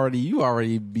 you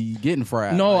already be getting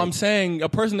fried. No, I'm saying a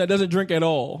person that doesn't drink at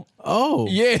all. Oh,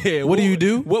 yeah. What do you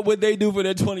do? What would they do for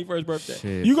their 21st birthday?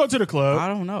 Shit. You go to the club. I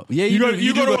don't know. Yeah, you go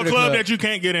to a the club that you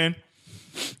can't get in.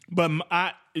 But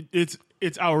it's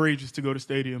outrageous to go to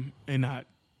stadium and not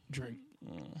drink.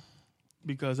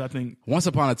 Because I think once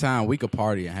upon a time we could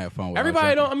party and have fun.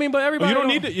 Everybody don't. I mean, but everybody.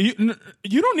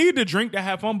 You don't need to drink to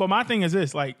have fun. But my thing is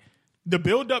this: like the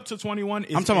build up to 21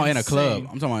 is. I'm talking about in a insane.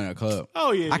 club.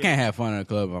 Oh yeah. I can't have fun in a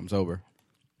club if I'm sober.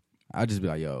 I just be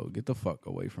like, yo, get the fuck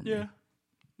away from me. Yeah,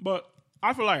 but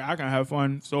I feel like I can have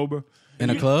fun sober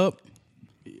in a club.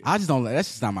 I just don't. That's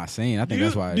just not my scene. I think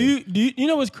that's why. Do you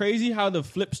know what's crazy? How the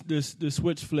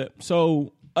switch flip.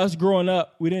 So us growing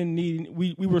up, we didn't need.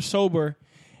 We were sober.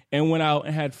 And went out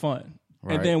and had fun.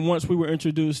 Right. And then once we were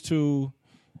introduced to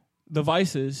the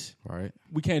vices, right,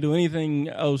 we can't do anything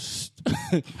else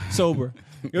sober.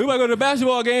 Yo, we might go to the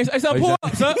basketball games. Hey, son, pull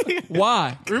up, son.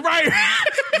 Why? Right.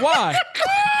 Why?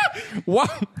 Why?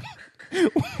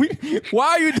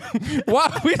 Why are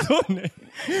we doing that?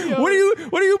 Yo,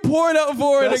 what are you pouring up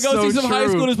for to go see some high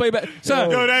schoolers play back?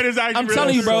 Son, yo, that is actually I'm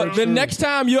telling you, bro. The next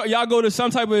time y'all go to some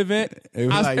type of event,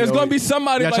 it's gonna be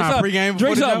somebody like pregame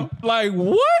drink something. Like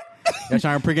what? Y'all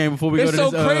trying to pregame before we go to this?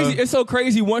 It's so crazy. It's so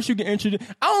crazy once you get introduced.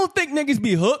 I don't think niggas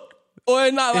be hooked or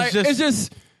it's not like it's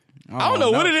just. I don't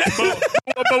know what it is.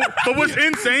 But what's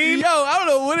insane? Yo, I don't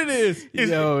know what it is.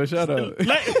 Yo, shut up.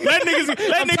 Let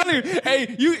niggas.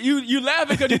 Hey, you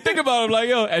laughing because you think about it like,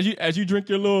 yo, as you drink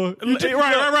your little.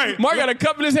 Right. Mark got a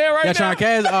cup in his hand right now. Y'all trying to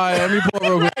cast? All right, let me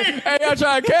pour real quick. Hey, y'all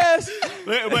trying to cast?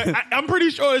 But I'm pretty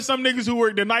sure there's some niggas who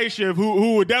work the night shift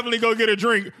who would definitely go get a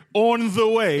drink on the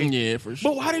way. Yeah, for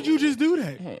sure. But why did you just do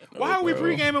that? Why are we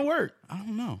pre-gaming work? I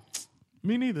don't know.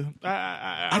 Me neither.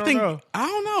 I don't know. I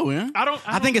don't know, man.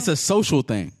 I think it's a social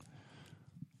thing.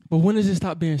 But when does it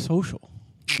stop being social?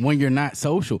 When you're not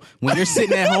social. When you're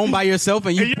sitting at home by yourself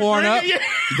and you pouring up,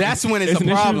 that's when it's a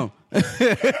problem. You saw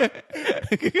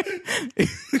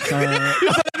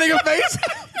that nigga face?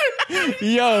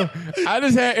 Yo, I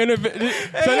just had intervention.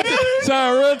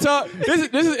 So real talk.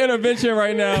 This is intervention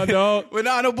right now, dog. But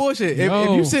no bullshit. If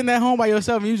you sitting at home by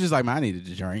yourself and you just like, man, I needed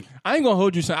to drink. I ain't gonna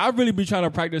hold you, son. I really be trying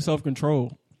to practice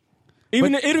self-control.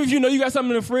 Even if you know you got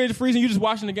something in the fridge freezing, you just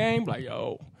watching the game, like,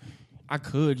 yo, I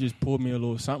could just pull me a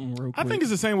little something real quick. I think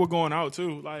it's the same with going out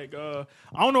too. Like, I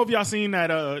don't know if y'all seen that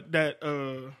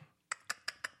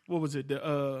what was it?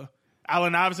 The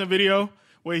Allen Iverson video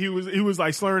where he was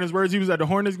like slurring his words. He was at the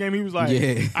Hornets game. He was like,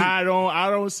 I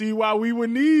don't see why we would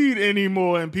need any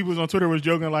more. And people on Twitter was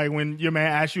joking like when your man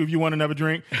asks you if you want another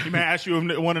drink, your man asks you if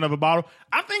you want another bottle.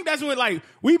 I think that's what like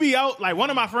we be out. Like one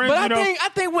of my friends, but I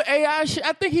think with AI shit,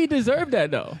 I think he deserved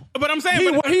that though. But I'm saying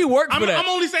he worked for that. I'm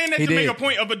only saying that to make a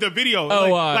point of the video.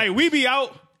 Oh, like we be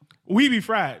out, we be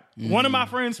fried. One of my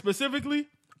friends specifically.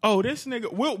 Oh, this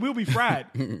nigga, we'll be fried,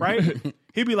 right?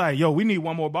 He'd be like, yo, we need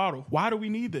one more bottle. Why do we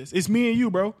need this? It's me and you,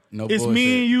 bro. It's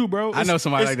me and you, bro. I know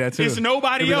somebody like that, too. It's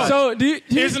nobody else. So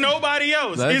it's nobody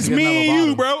else. It's me and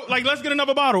you, bro. Like, let's get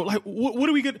another bottle. Like, what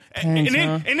do we get? And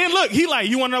then look, he like,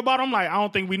 you want another bottle? I'm like, I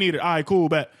don't think we need it. All right, cool,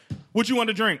 bet. What you want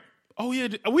to drink? Oh, yeah,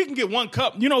 we can get one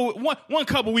cup. You know, one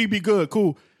cup of weed be good.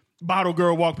 Cool. Bottle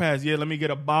girl walk past. Yeah, let me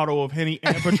get a bottle of Henny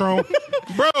and Patron.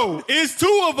 Bro, it's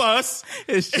two of us.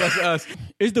 It's just us.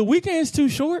 Is the weekends too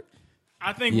short?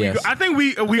 I think we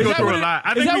go through a lot.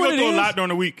 I think we go through a lot during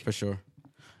the week. For sure.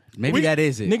 Maybe that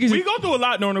is it. Niggas, we go through a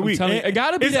lot during the week. It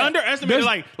gotta be. It's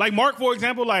underestimated. Like Mark, for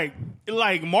example, like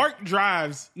Mark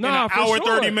drives in an hour,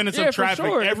 30 minutes of traffic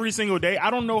every single day. I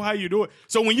don't know how you do it.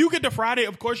 So when you get to Friday,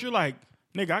 of course you're like,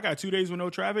 nigga, I got 2 days with no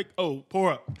traffic. Oh,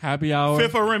 pour up. Happy hour.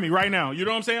 Fifth of Remy right now. You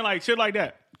know what I'm saying? Like shit like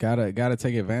that. Gotta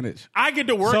take advantage. I get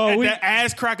to work at the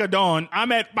ass crack of dawn. I'm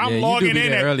logging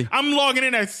in early. I'm logging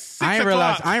in at 6 I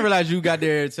o'clock. ain't realize you got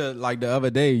there to like the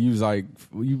other day. You was like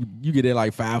you get there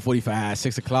like 5:45,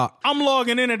 6 o'clock. I'm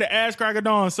logging in at the ass crack of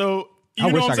dawn. So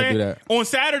You know what I'm saying? Do that. On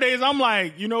Saturdays, I'm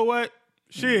like, you know what?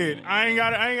 Shit, I ain't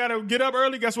gotta get up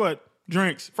early. Guess what?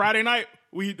 Drinks. Friday night,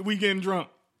 we getting drunk.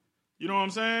 You know what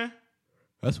I'm saying?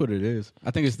 That's what it is.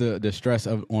 I think it's the stress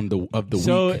of the week.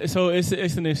 So it's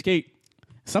an escape.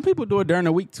 Some people do it during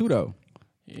the week too, though.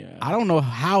 Yeah. I don't know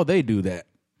how they do that.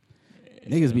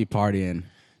 Niggas be partying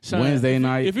Wednesday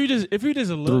night. If you just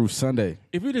look through Sunday.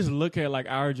 If you just look at like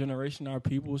our generation, our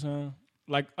people, son.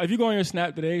 Like if you go on your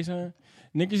Snap today, son,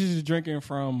 niggas is drinking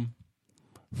from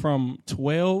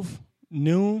 12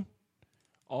 noon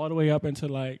all the way up until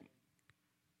like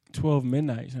 12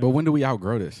 midnight. Son. But when do we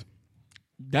outgrow this?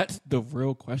 That's the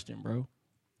real question, bro.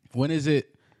 When is it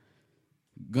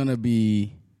gonna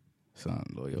be? Son,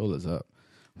 Loyola's up.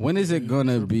 When is it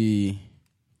gonna be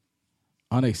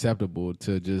unacceptable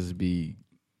to just be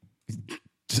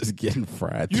getting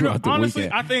fried throughout the honestly,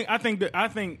 weekend? I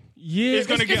think it's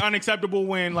gonna get unacceptable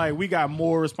when like we got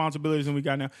more responsibilities than we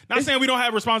got now. Not saying we don't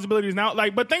have responsibilities now,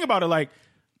 like, but think about it. Like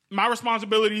my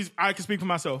responsibilities, I can speak for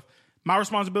myself. My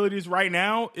responsibilities right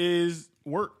now is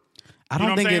work. I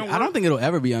don't think it'll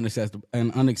ever be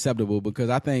unacceptable because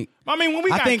I think. I mean, when we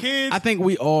got kids, I think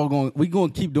we going to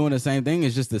keep doing the same thing.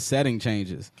 It's just the setting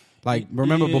changes. Like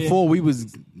remember before we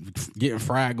was getting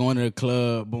fried, going to the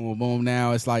club, boom, boom.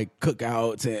 Now it's like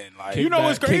cookouts and like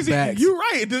what's crazy? You're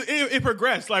right. It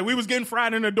progressed. Like we was getting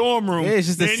fried in the dorm room. Yeah, it's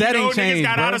just the setting change. Niggas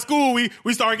got out of school.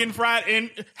 We started getting fried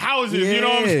in houses. Yeah. You know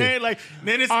what I'm saying? Like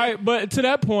then it's all right. But to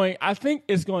that point, I think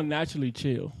it's going to naturally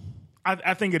chill.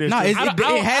 I think it is. No, it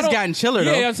has gotten chiller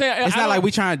though. Yeah, I'm saying, it's not like we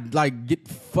trying to like get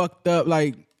fucked up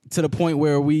like to the point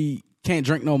where we can't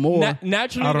drink no more.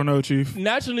 Naturally, I don't know, Chief.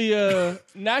 Naturally,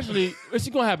 what's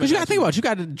going to happen? Because you got to think about it. You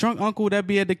got the drunk uncle that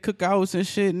be at the cookouts and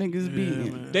shit. Niggas be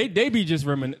they be just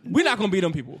reminiscing. We're not going to beat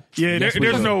them people. Yeah,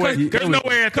 there's no way. There's no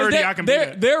way at 30 I can be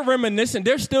that. They're reminiscing.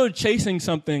 They're still chasing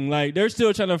something. Like they're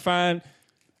still trying to find.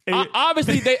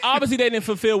 Obviously, they didn't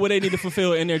fulfill what they need to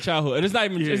fulfill in their childhood. And it's not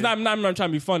even. It's not. I'm not trying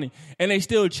to be funny. And they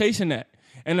still chasing that.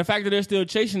 And the fact that they're still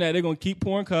chasing that, they're gonna keep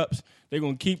pouring cups. They're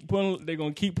gonna keep pouring. They're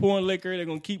gonna keep pouring liquor. They're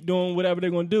gonna keep doing whatever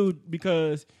they're gonna do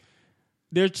because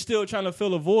they're still trying to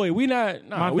fill a void. We not.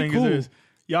 Nah, my we thing cool. is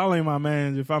y'all ain't my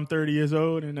mans. If I'm 30 years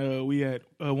old and we at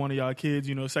one of y'all kids,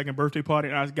 second birthday party,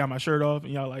 and I got my shirt off,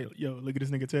 and y'all like, yo, look at this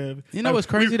nigga Tev. You know what's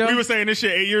crazy though? We were saying this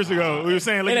shit 8 years ago. We were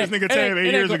saying, look at this nigga Tev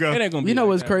 8 years ago. You know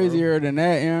what's crazier than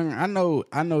that, young?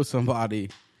 I know somebody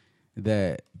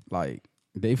that like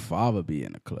they father be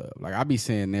in the club. Like I be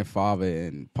seeing their father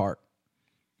in park.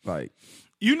 Like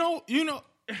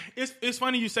it's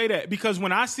funny you say that because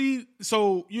when I see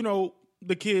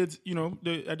the kids,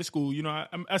 at the school,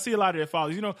 I see a lot of their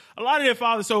fathers. A lot of their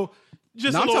fathers. So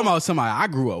just I'm talking about somebody I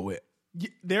grew up with.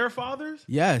 Their fathers?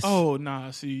 Yes. Oh,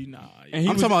 nah. And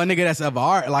I'm talking about a nigga that's of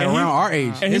around our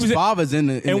age. And his father's in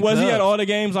the. And was he at all the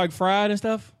games like fried and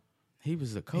stuff? He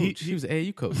was a coach. He was an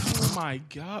AAU coach. Oh my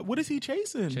God! What is he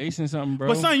chasing? Chasing something, bro.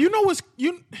 But son,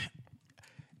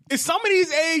 some of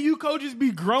these AAU coaches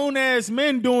be grown ass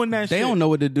men doing that. They shit. don't know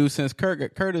what to do since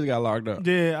Curtis got locked up.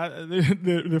 Yeah,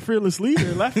 the fearless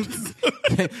leader left.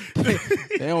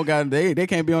 They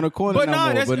can't be on the court no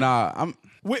more.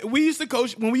 But we used to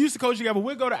coach when we used to coach together.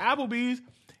 We'd go to Applebee's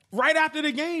right after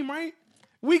the game. Right,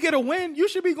 we get a win. You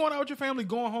should be going out with your family,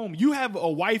 going home. You have a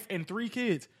wife and 3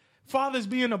 kids. Fathers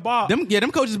be in the bar.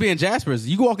 Them coaches be in Jaspers.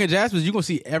 You walk in Jaspers, you gonna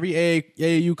see every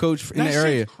AAU coach in the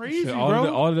area. That's crazy,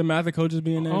 bro. All of the math coaches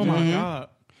be in there. Oh my God!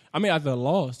 I mean, at the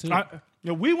laws too.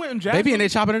 We went in Jaspers. They be in there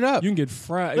chopping it up. You can get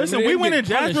fried. Listen, we went in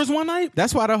Jaspers one night.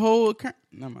 That's why the whole.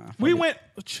 Never mind. We went.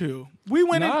 Chill. We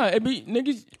went. It be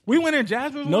niggas. We went in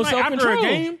Jaspers one night after a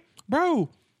game, bro.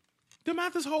 The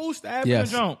Mathis whole staff in the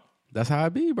jump. That's how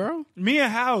it be, bro. Me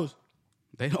and Howze.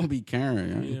 They don't be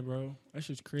caring. Yeah, bro. That's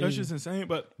just crazy. That's just insane.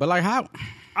 But like how?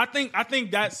 I think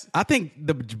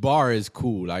the bar is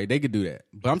cool. Like they could do that.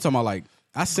 But I'm talking about like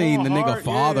I seen the nigga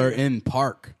father in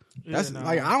park. That's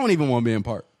like I don't even want to be in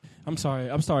park. I'm sorry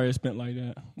it's spent like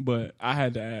that. But I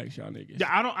had to ask y'all niggas. Yeah,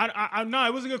 I no,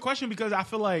 it was a good question because I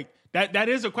feel like that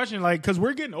is a question like because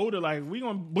we're getting older. Like we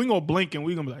gonna blink and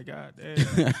we gonna be like, God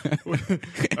damn.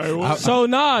 Right, so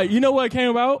you know what came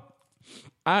about?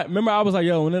 I remember I was like,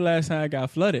 yo, when the last time I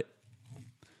got flooded?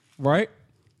 Right?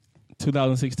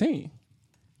 2016.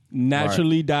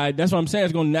 Naturally died. That's what I'm saying.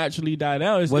 It's going to naturally die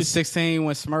down. Was 16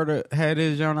 when Smurda had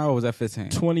his journal or was that 15?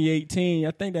 2018.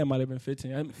 I think that might have been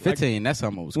 15. 15, that's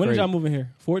almost when crazy. When did y'all move in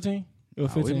here? 14? It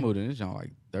was 15? We moved in this joint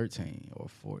like 13 or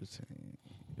 14.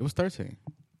 It was 13.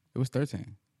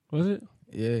 Was it?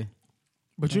 Yeah.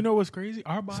 But you know what's crazy?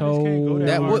 Our bodies can't go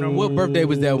that far. What birthday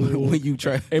was that when you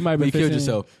tried? It might be you killed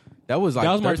yourself. That was like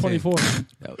that was 13. my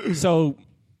 24th. So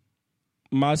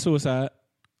my suicide.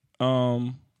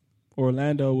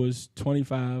 Orlando was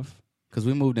 25. Because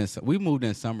we moved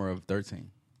in summer of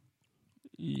 13.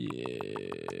 Yeah.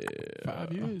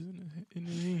 5 years in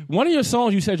the end. One of your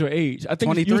songs, you said your age. I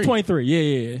think 23. you was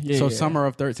 23. Yeah. So summer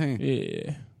of 13.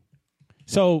 Yeah.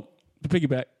 So, to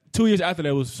piggyback, 2 years after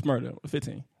that was Smyrna,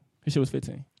 15. His shit was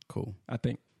 15. Cool. I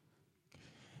think.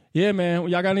 Yeah, man.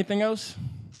 Y'all got anything else?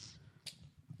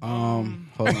 Hold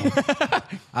on.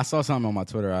 I saw something on my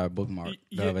Twitter I bookmarked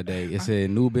the other day. It said,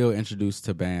 new bill introduced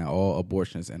to ban all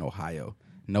abortions in Ohio.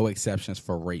 No exceptions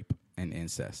for rape and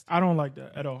incest. I don't like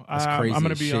that at all. That's crazy. I'm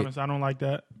going to be shit. honest. I don't like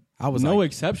that. I was no like,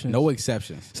 exceptions. No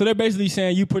exceptions. So they're basically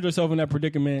saying you put yourself in that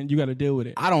predicament, you got to deal with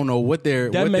it. I don't know what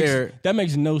that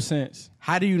makes no sense.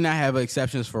 How do you not have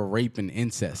exceptions for rape and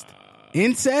incest?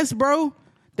 Incest, bro?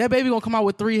 That baby gonna come out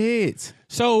with 3 heads.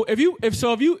 So if you let's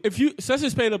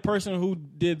just say the person who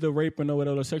did the rape or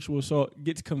whatever sexual assault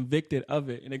gets convicted of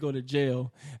it and they go to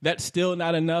jail, that's still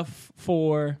not enough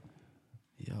for.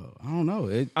 Yo, I don't know.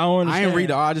 I ain't read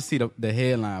I just see the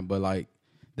headline, but like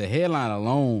the headline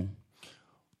alone.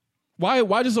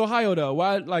 Why just Ohio though?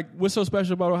 Why what's so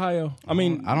special about Ohio? I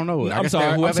mean, I don't know. I'm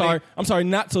sorry,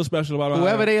 not so special about Ohio.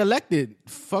 Whoever they elected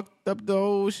fucked up the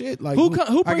whole shit. Like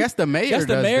who I guess the mayor. That's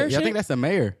the mayor. I think that's the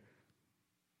mayor.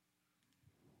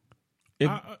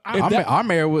 Our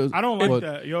mayor was. I don't like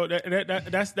that, yo.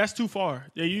 That's too far.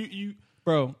 Yeah, you.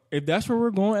 Bro, if that's where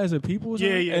we're going as a people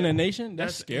in a nation,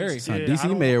 that's scary.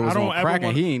 DC mayor was on crack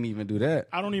and he ain't even do that.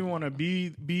 I don't even want to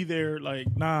be there. Like,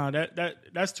 nah,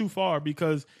 that's too far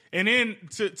because and then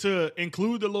to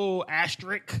include the little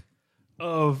asterisk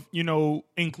of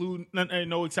include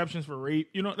no exceptions for rape.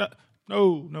 No.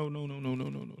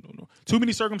 Too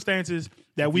many circumstances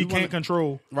that we can't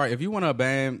control. Right. If you want to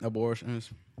ban abortions,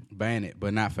 ban it,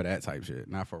 but not for that type shit.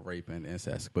 Not for rape and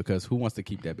incest. Because who wants to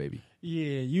keep that baby?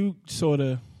 Yeah, you sort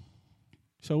of.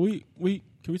 So can we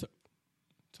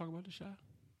talk about the shot?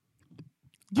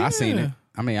 Yeah. I seen it.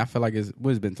 I mean, I feel like it's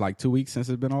been like 2 weeks since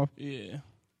it's been off. Yeah.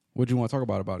 What do you want to talk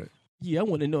about it? Yeah, I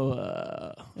want to know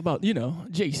about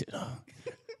Jason,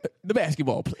 the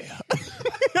basketball player.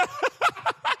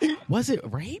 Was it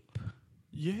rape?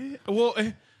 Yeah. Well,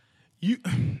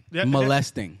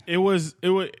 molesting. It was.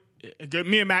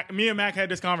 Me and Mac had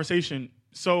this conversation.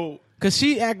 So because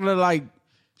she acted like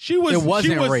she was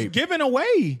rape. Given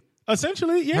away.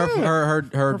 Essentially, yeah.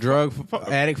 Her drug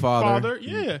addict father.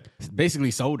 Yeah.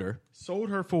 Basically sold her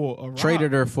for a rock.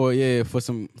 Traded her for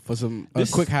some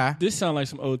quick high. This sounds like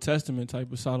some Old Testament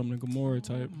type of Sodom and Gomorrah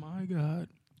type. Oh my God.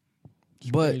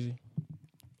 But crazy.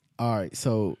 All right,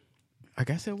 so I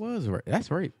guess it was rape. That's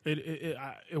rape. It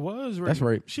was rape. That's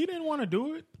rape. She didn't want to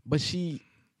do it, but she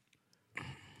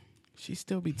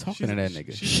still be talking to that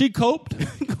nigga. She coped.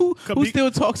 who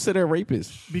still talks to their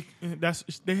rapist?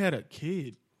 They had a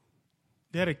kid.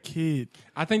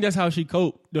 I think that's how she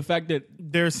coped. The fact that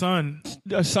their son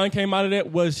came out of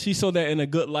that was she saw that in a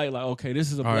good light. Like, okay,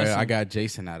 this is a blessing. Right, I got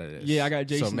Jason out of this. Yeah, I got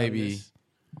Jason. So maybe, out of this.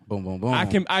 Boom, boom, boom.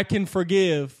 I can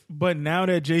forgive. But now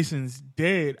that Jason's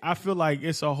dead, I feel like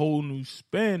it's a whole new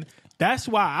spin. That's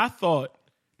why I thought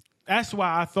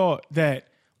that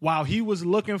while he was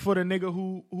looking for the nigga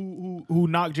who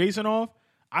knocked Jason off,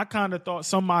 I kind of thought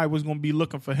somebody was going to be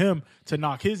looking for him to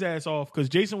knock his ass off because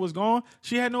Jason was gone.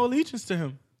 She had no allegiance to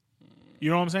him. You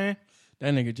know what I'm saying?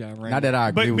 That nigga Ja ran. Not that I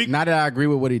agree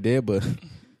with what he did, but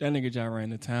that nigga Ja ran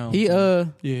the town. He y'all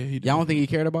don't think he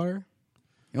cared about her?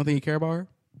 You don't think he cared about her?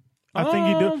 I think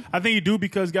he do. I think he do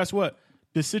because guess what?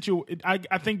 The situation.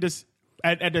 I think this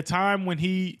at the time when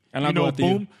he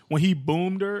when he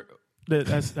boomed her.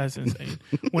 That's insane.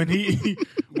 When they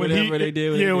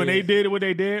did what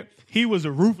they did, he was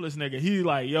a ruthless nigga. He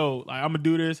like, yo, like I'm gonna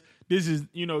do this. This is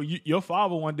your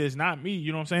father wanted this, not me.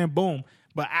 You know what I'm saying? Boom.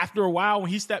 But after a while, when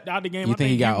he stepped out the game, I think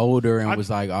he got older and was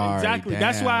like, all exactly. right,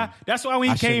 damn. That's why when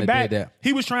he came back,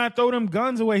 he was trying to throw them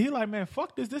guns away. He like, man,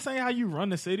 fuck this. This ain't how you run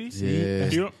the city.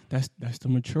 Yeah. That's the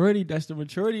maturity. That's the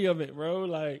maturity of it, bro.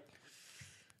 Like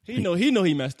he know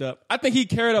he messed up. I think he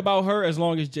cared about her as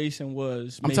long as Jason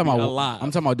was alive.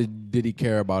 I'm talking about did he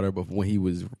care about her before when he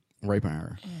was raping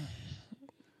her?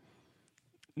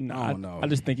 No, I don't know. I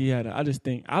just think he had. I don't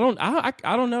know.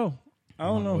 I don't know. I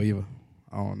don't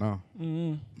know.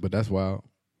 Mm-hmm. But that's wild.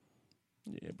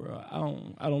 Yeah, bro.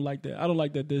 I don't like that. I don't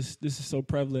like that this is so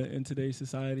prevalent in today's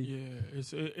society. Yeah,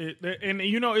 it's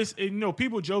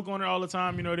people joke on it all the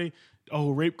time.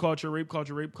 Rape culture,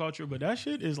 but that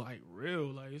shit is like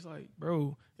real. Like it's like,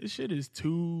 bro, this shit is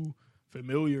too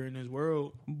familiar in this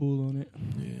world. I'm bull on it.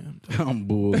 Yeah, I'm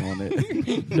bull on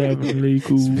it. Definitely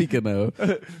cool. Speaking of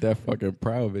that fucking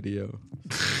Proud video,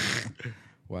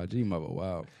 YG mother,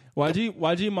 wow.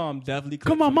 YG mom definitely.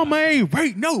 Come on, mama ain't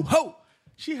right, no ho.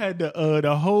 She had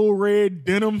the whole red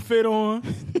denim fit on.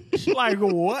 Like,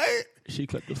 what? She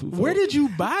clipped the food. Where did you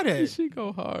buy that? She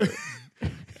go hard.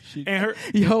 And her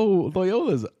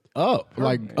Loyola's up. Up.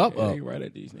 Right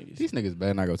at these niggas. These niggas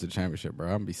better not go to the championship, bro.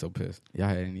 I'm gonna be so pissed. Y'all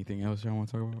had anything else y'all want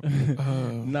to talk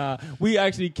about? Nah, we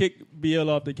actually kicked BL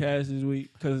off the cast this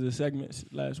week because of the segments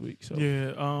last week. So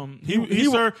yeah,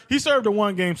 he served a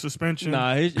 1-game suspension.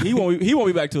 Nah, he won't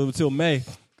be back till May.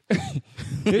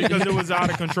 Because it was out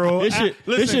of control.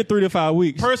 This shit 3 to 5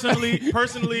 weeks.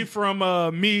 Personally,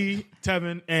 from me,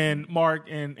 Tevin, and Mark,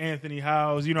 and Anthony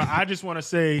Howze, I just want to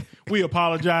say we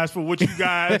apologize for what you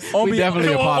guys. We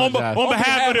definitely apologize on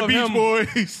behalf of the Beach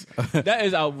Boys. That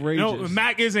is outrageous.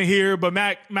 Mac isn't here, but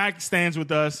Mac stands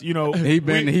with us. He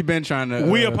been trying to.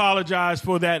 We apologize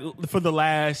for that for the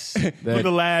last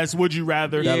would you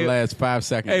rather that last 5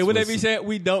 seconds. Hey, what they be saying?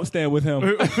 We don't stand with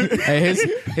him. Hey,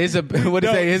 his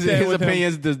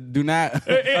opinions do not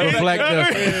reflect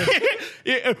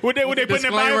what they put in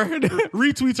their bio,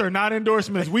 retweets are not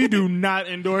endorsements. We do not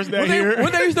endorse that here.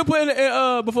 What they used to put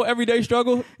in before Everyday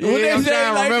Struggle? Yeah, I'm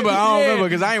trying to remember. I don't remember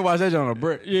because I ain't watched that on a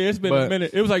brick. Yeah, it's been a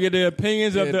minute. It was like the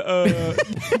opinions of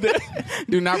the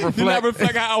do not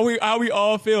reflect how we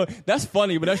all feel. That's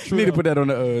funny, but that's true. You need to put that on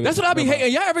the. That's what I be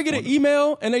hating. Y'all ever get an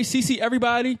email and they CC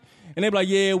everybody? And they be like,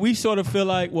 yeah, we sort of feel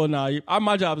like, well, nah,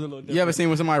 my job is a little different. You ever seen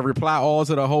when somebody reply all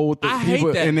to the whole thing? I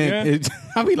hate that, and then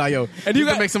I be like, yo, and you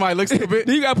got to make somebody look stupid.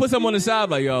 You got to put something on the side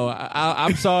like, yo,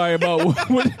 I'm sorry about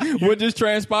what just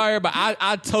transpired, but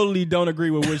I totally don't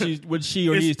agree with what she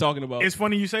or he is talking about. It's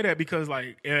funny you say that because,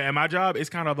 like, at my job, it's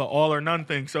kind of an all or none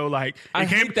thing. So, like,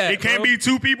 it can't be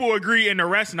two people agree and the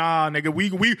rest, nah, nigga.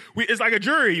 We it's like a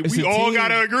jury. We all got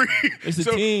to agree. It's a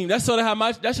team. That's sort of how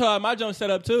my joint's set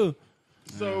up, too.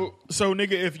 So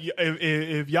nigga,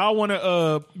 if y'all want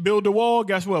to build the wall,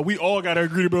 guess what? We all got to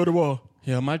agree to build the wall.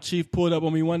 Yeah, my chief pulled up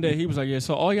on me one day. He was like, yeah,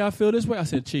 so all y'all feel this way? I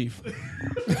said, Chief,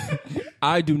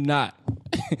 I do not.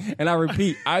 And I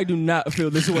repeat, I do not feel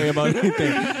this way about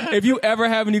anything. If you ever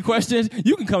have any questions,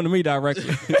 you can come to me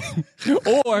directly.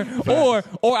 or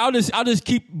I'll just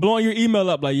keep blowing your email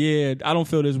up like, yeah, I don't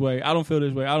feel this way. I don't feel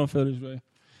this way. I don't feel this way.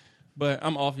 But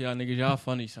I'm off y'all niggas. Y'all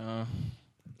funny, son.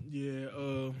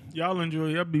 Yeah, y'all enjoy.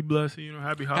 Y'all be blessed.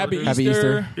 Happy holidays. Happy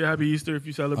Easter. Yeah, happy Easter if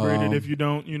you celebrate it. If you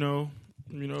don't,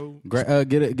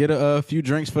 get a few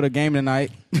drinks for the game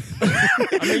tonight.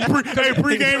 Pre-game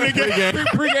the game.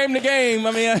 Pre-game the game.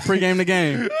 I mean, pre-game the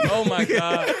game. Oh my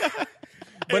God.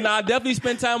 But I definitely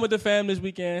spend time with the fam this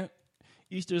weekend.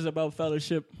 Easter's about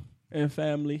fellowship and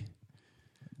family.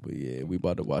 But yeah, we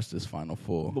about to watch this Final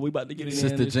Four. But we about to get it in.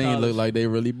 Sister Jean look like they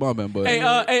really bumping. But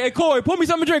hey, Corey, pour me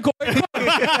something to drink, Corey.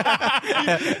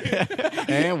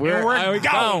 And we're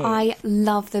gone. I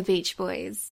love the Beach Boys.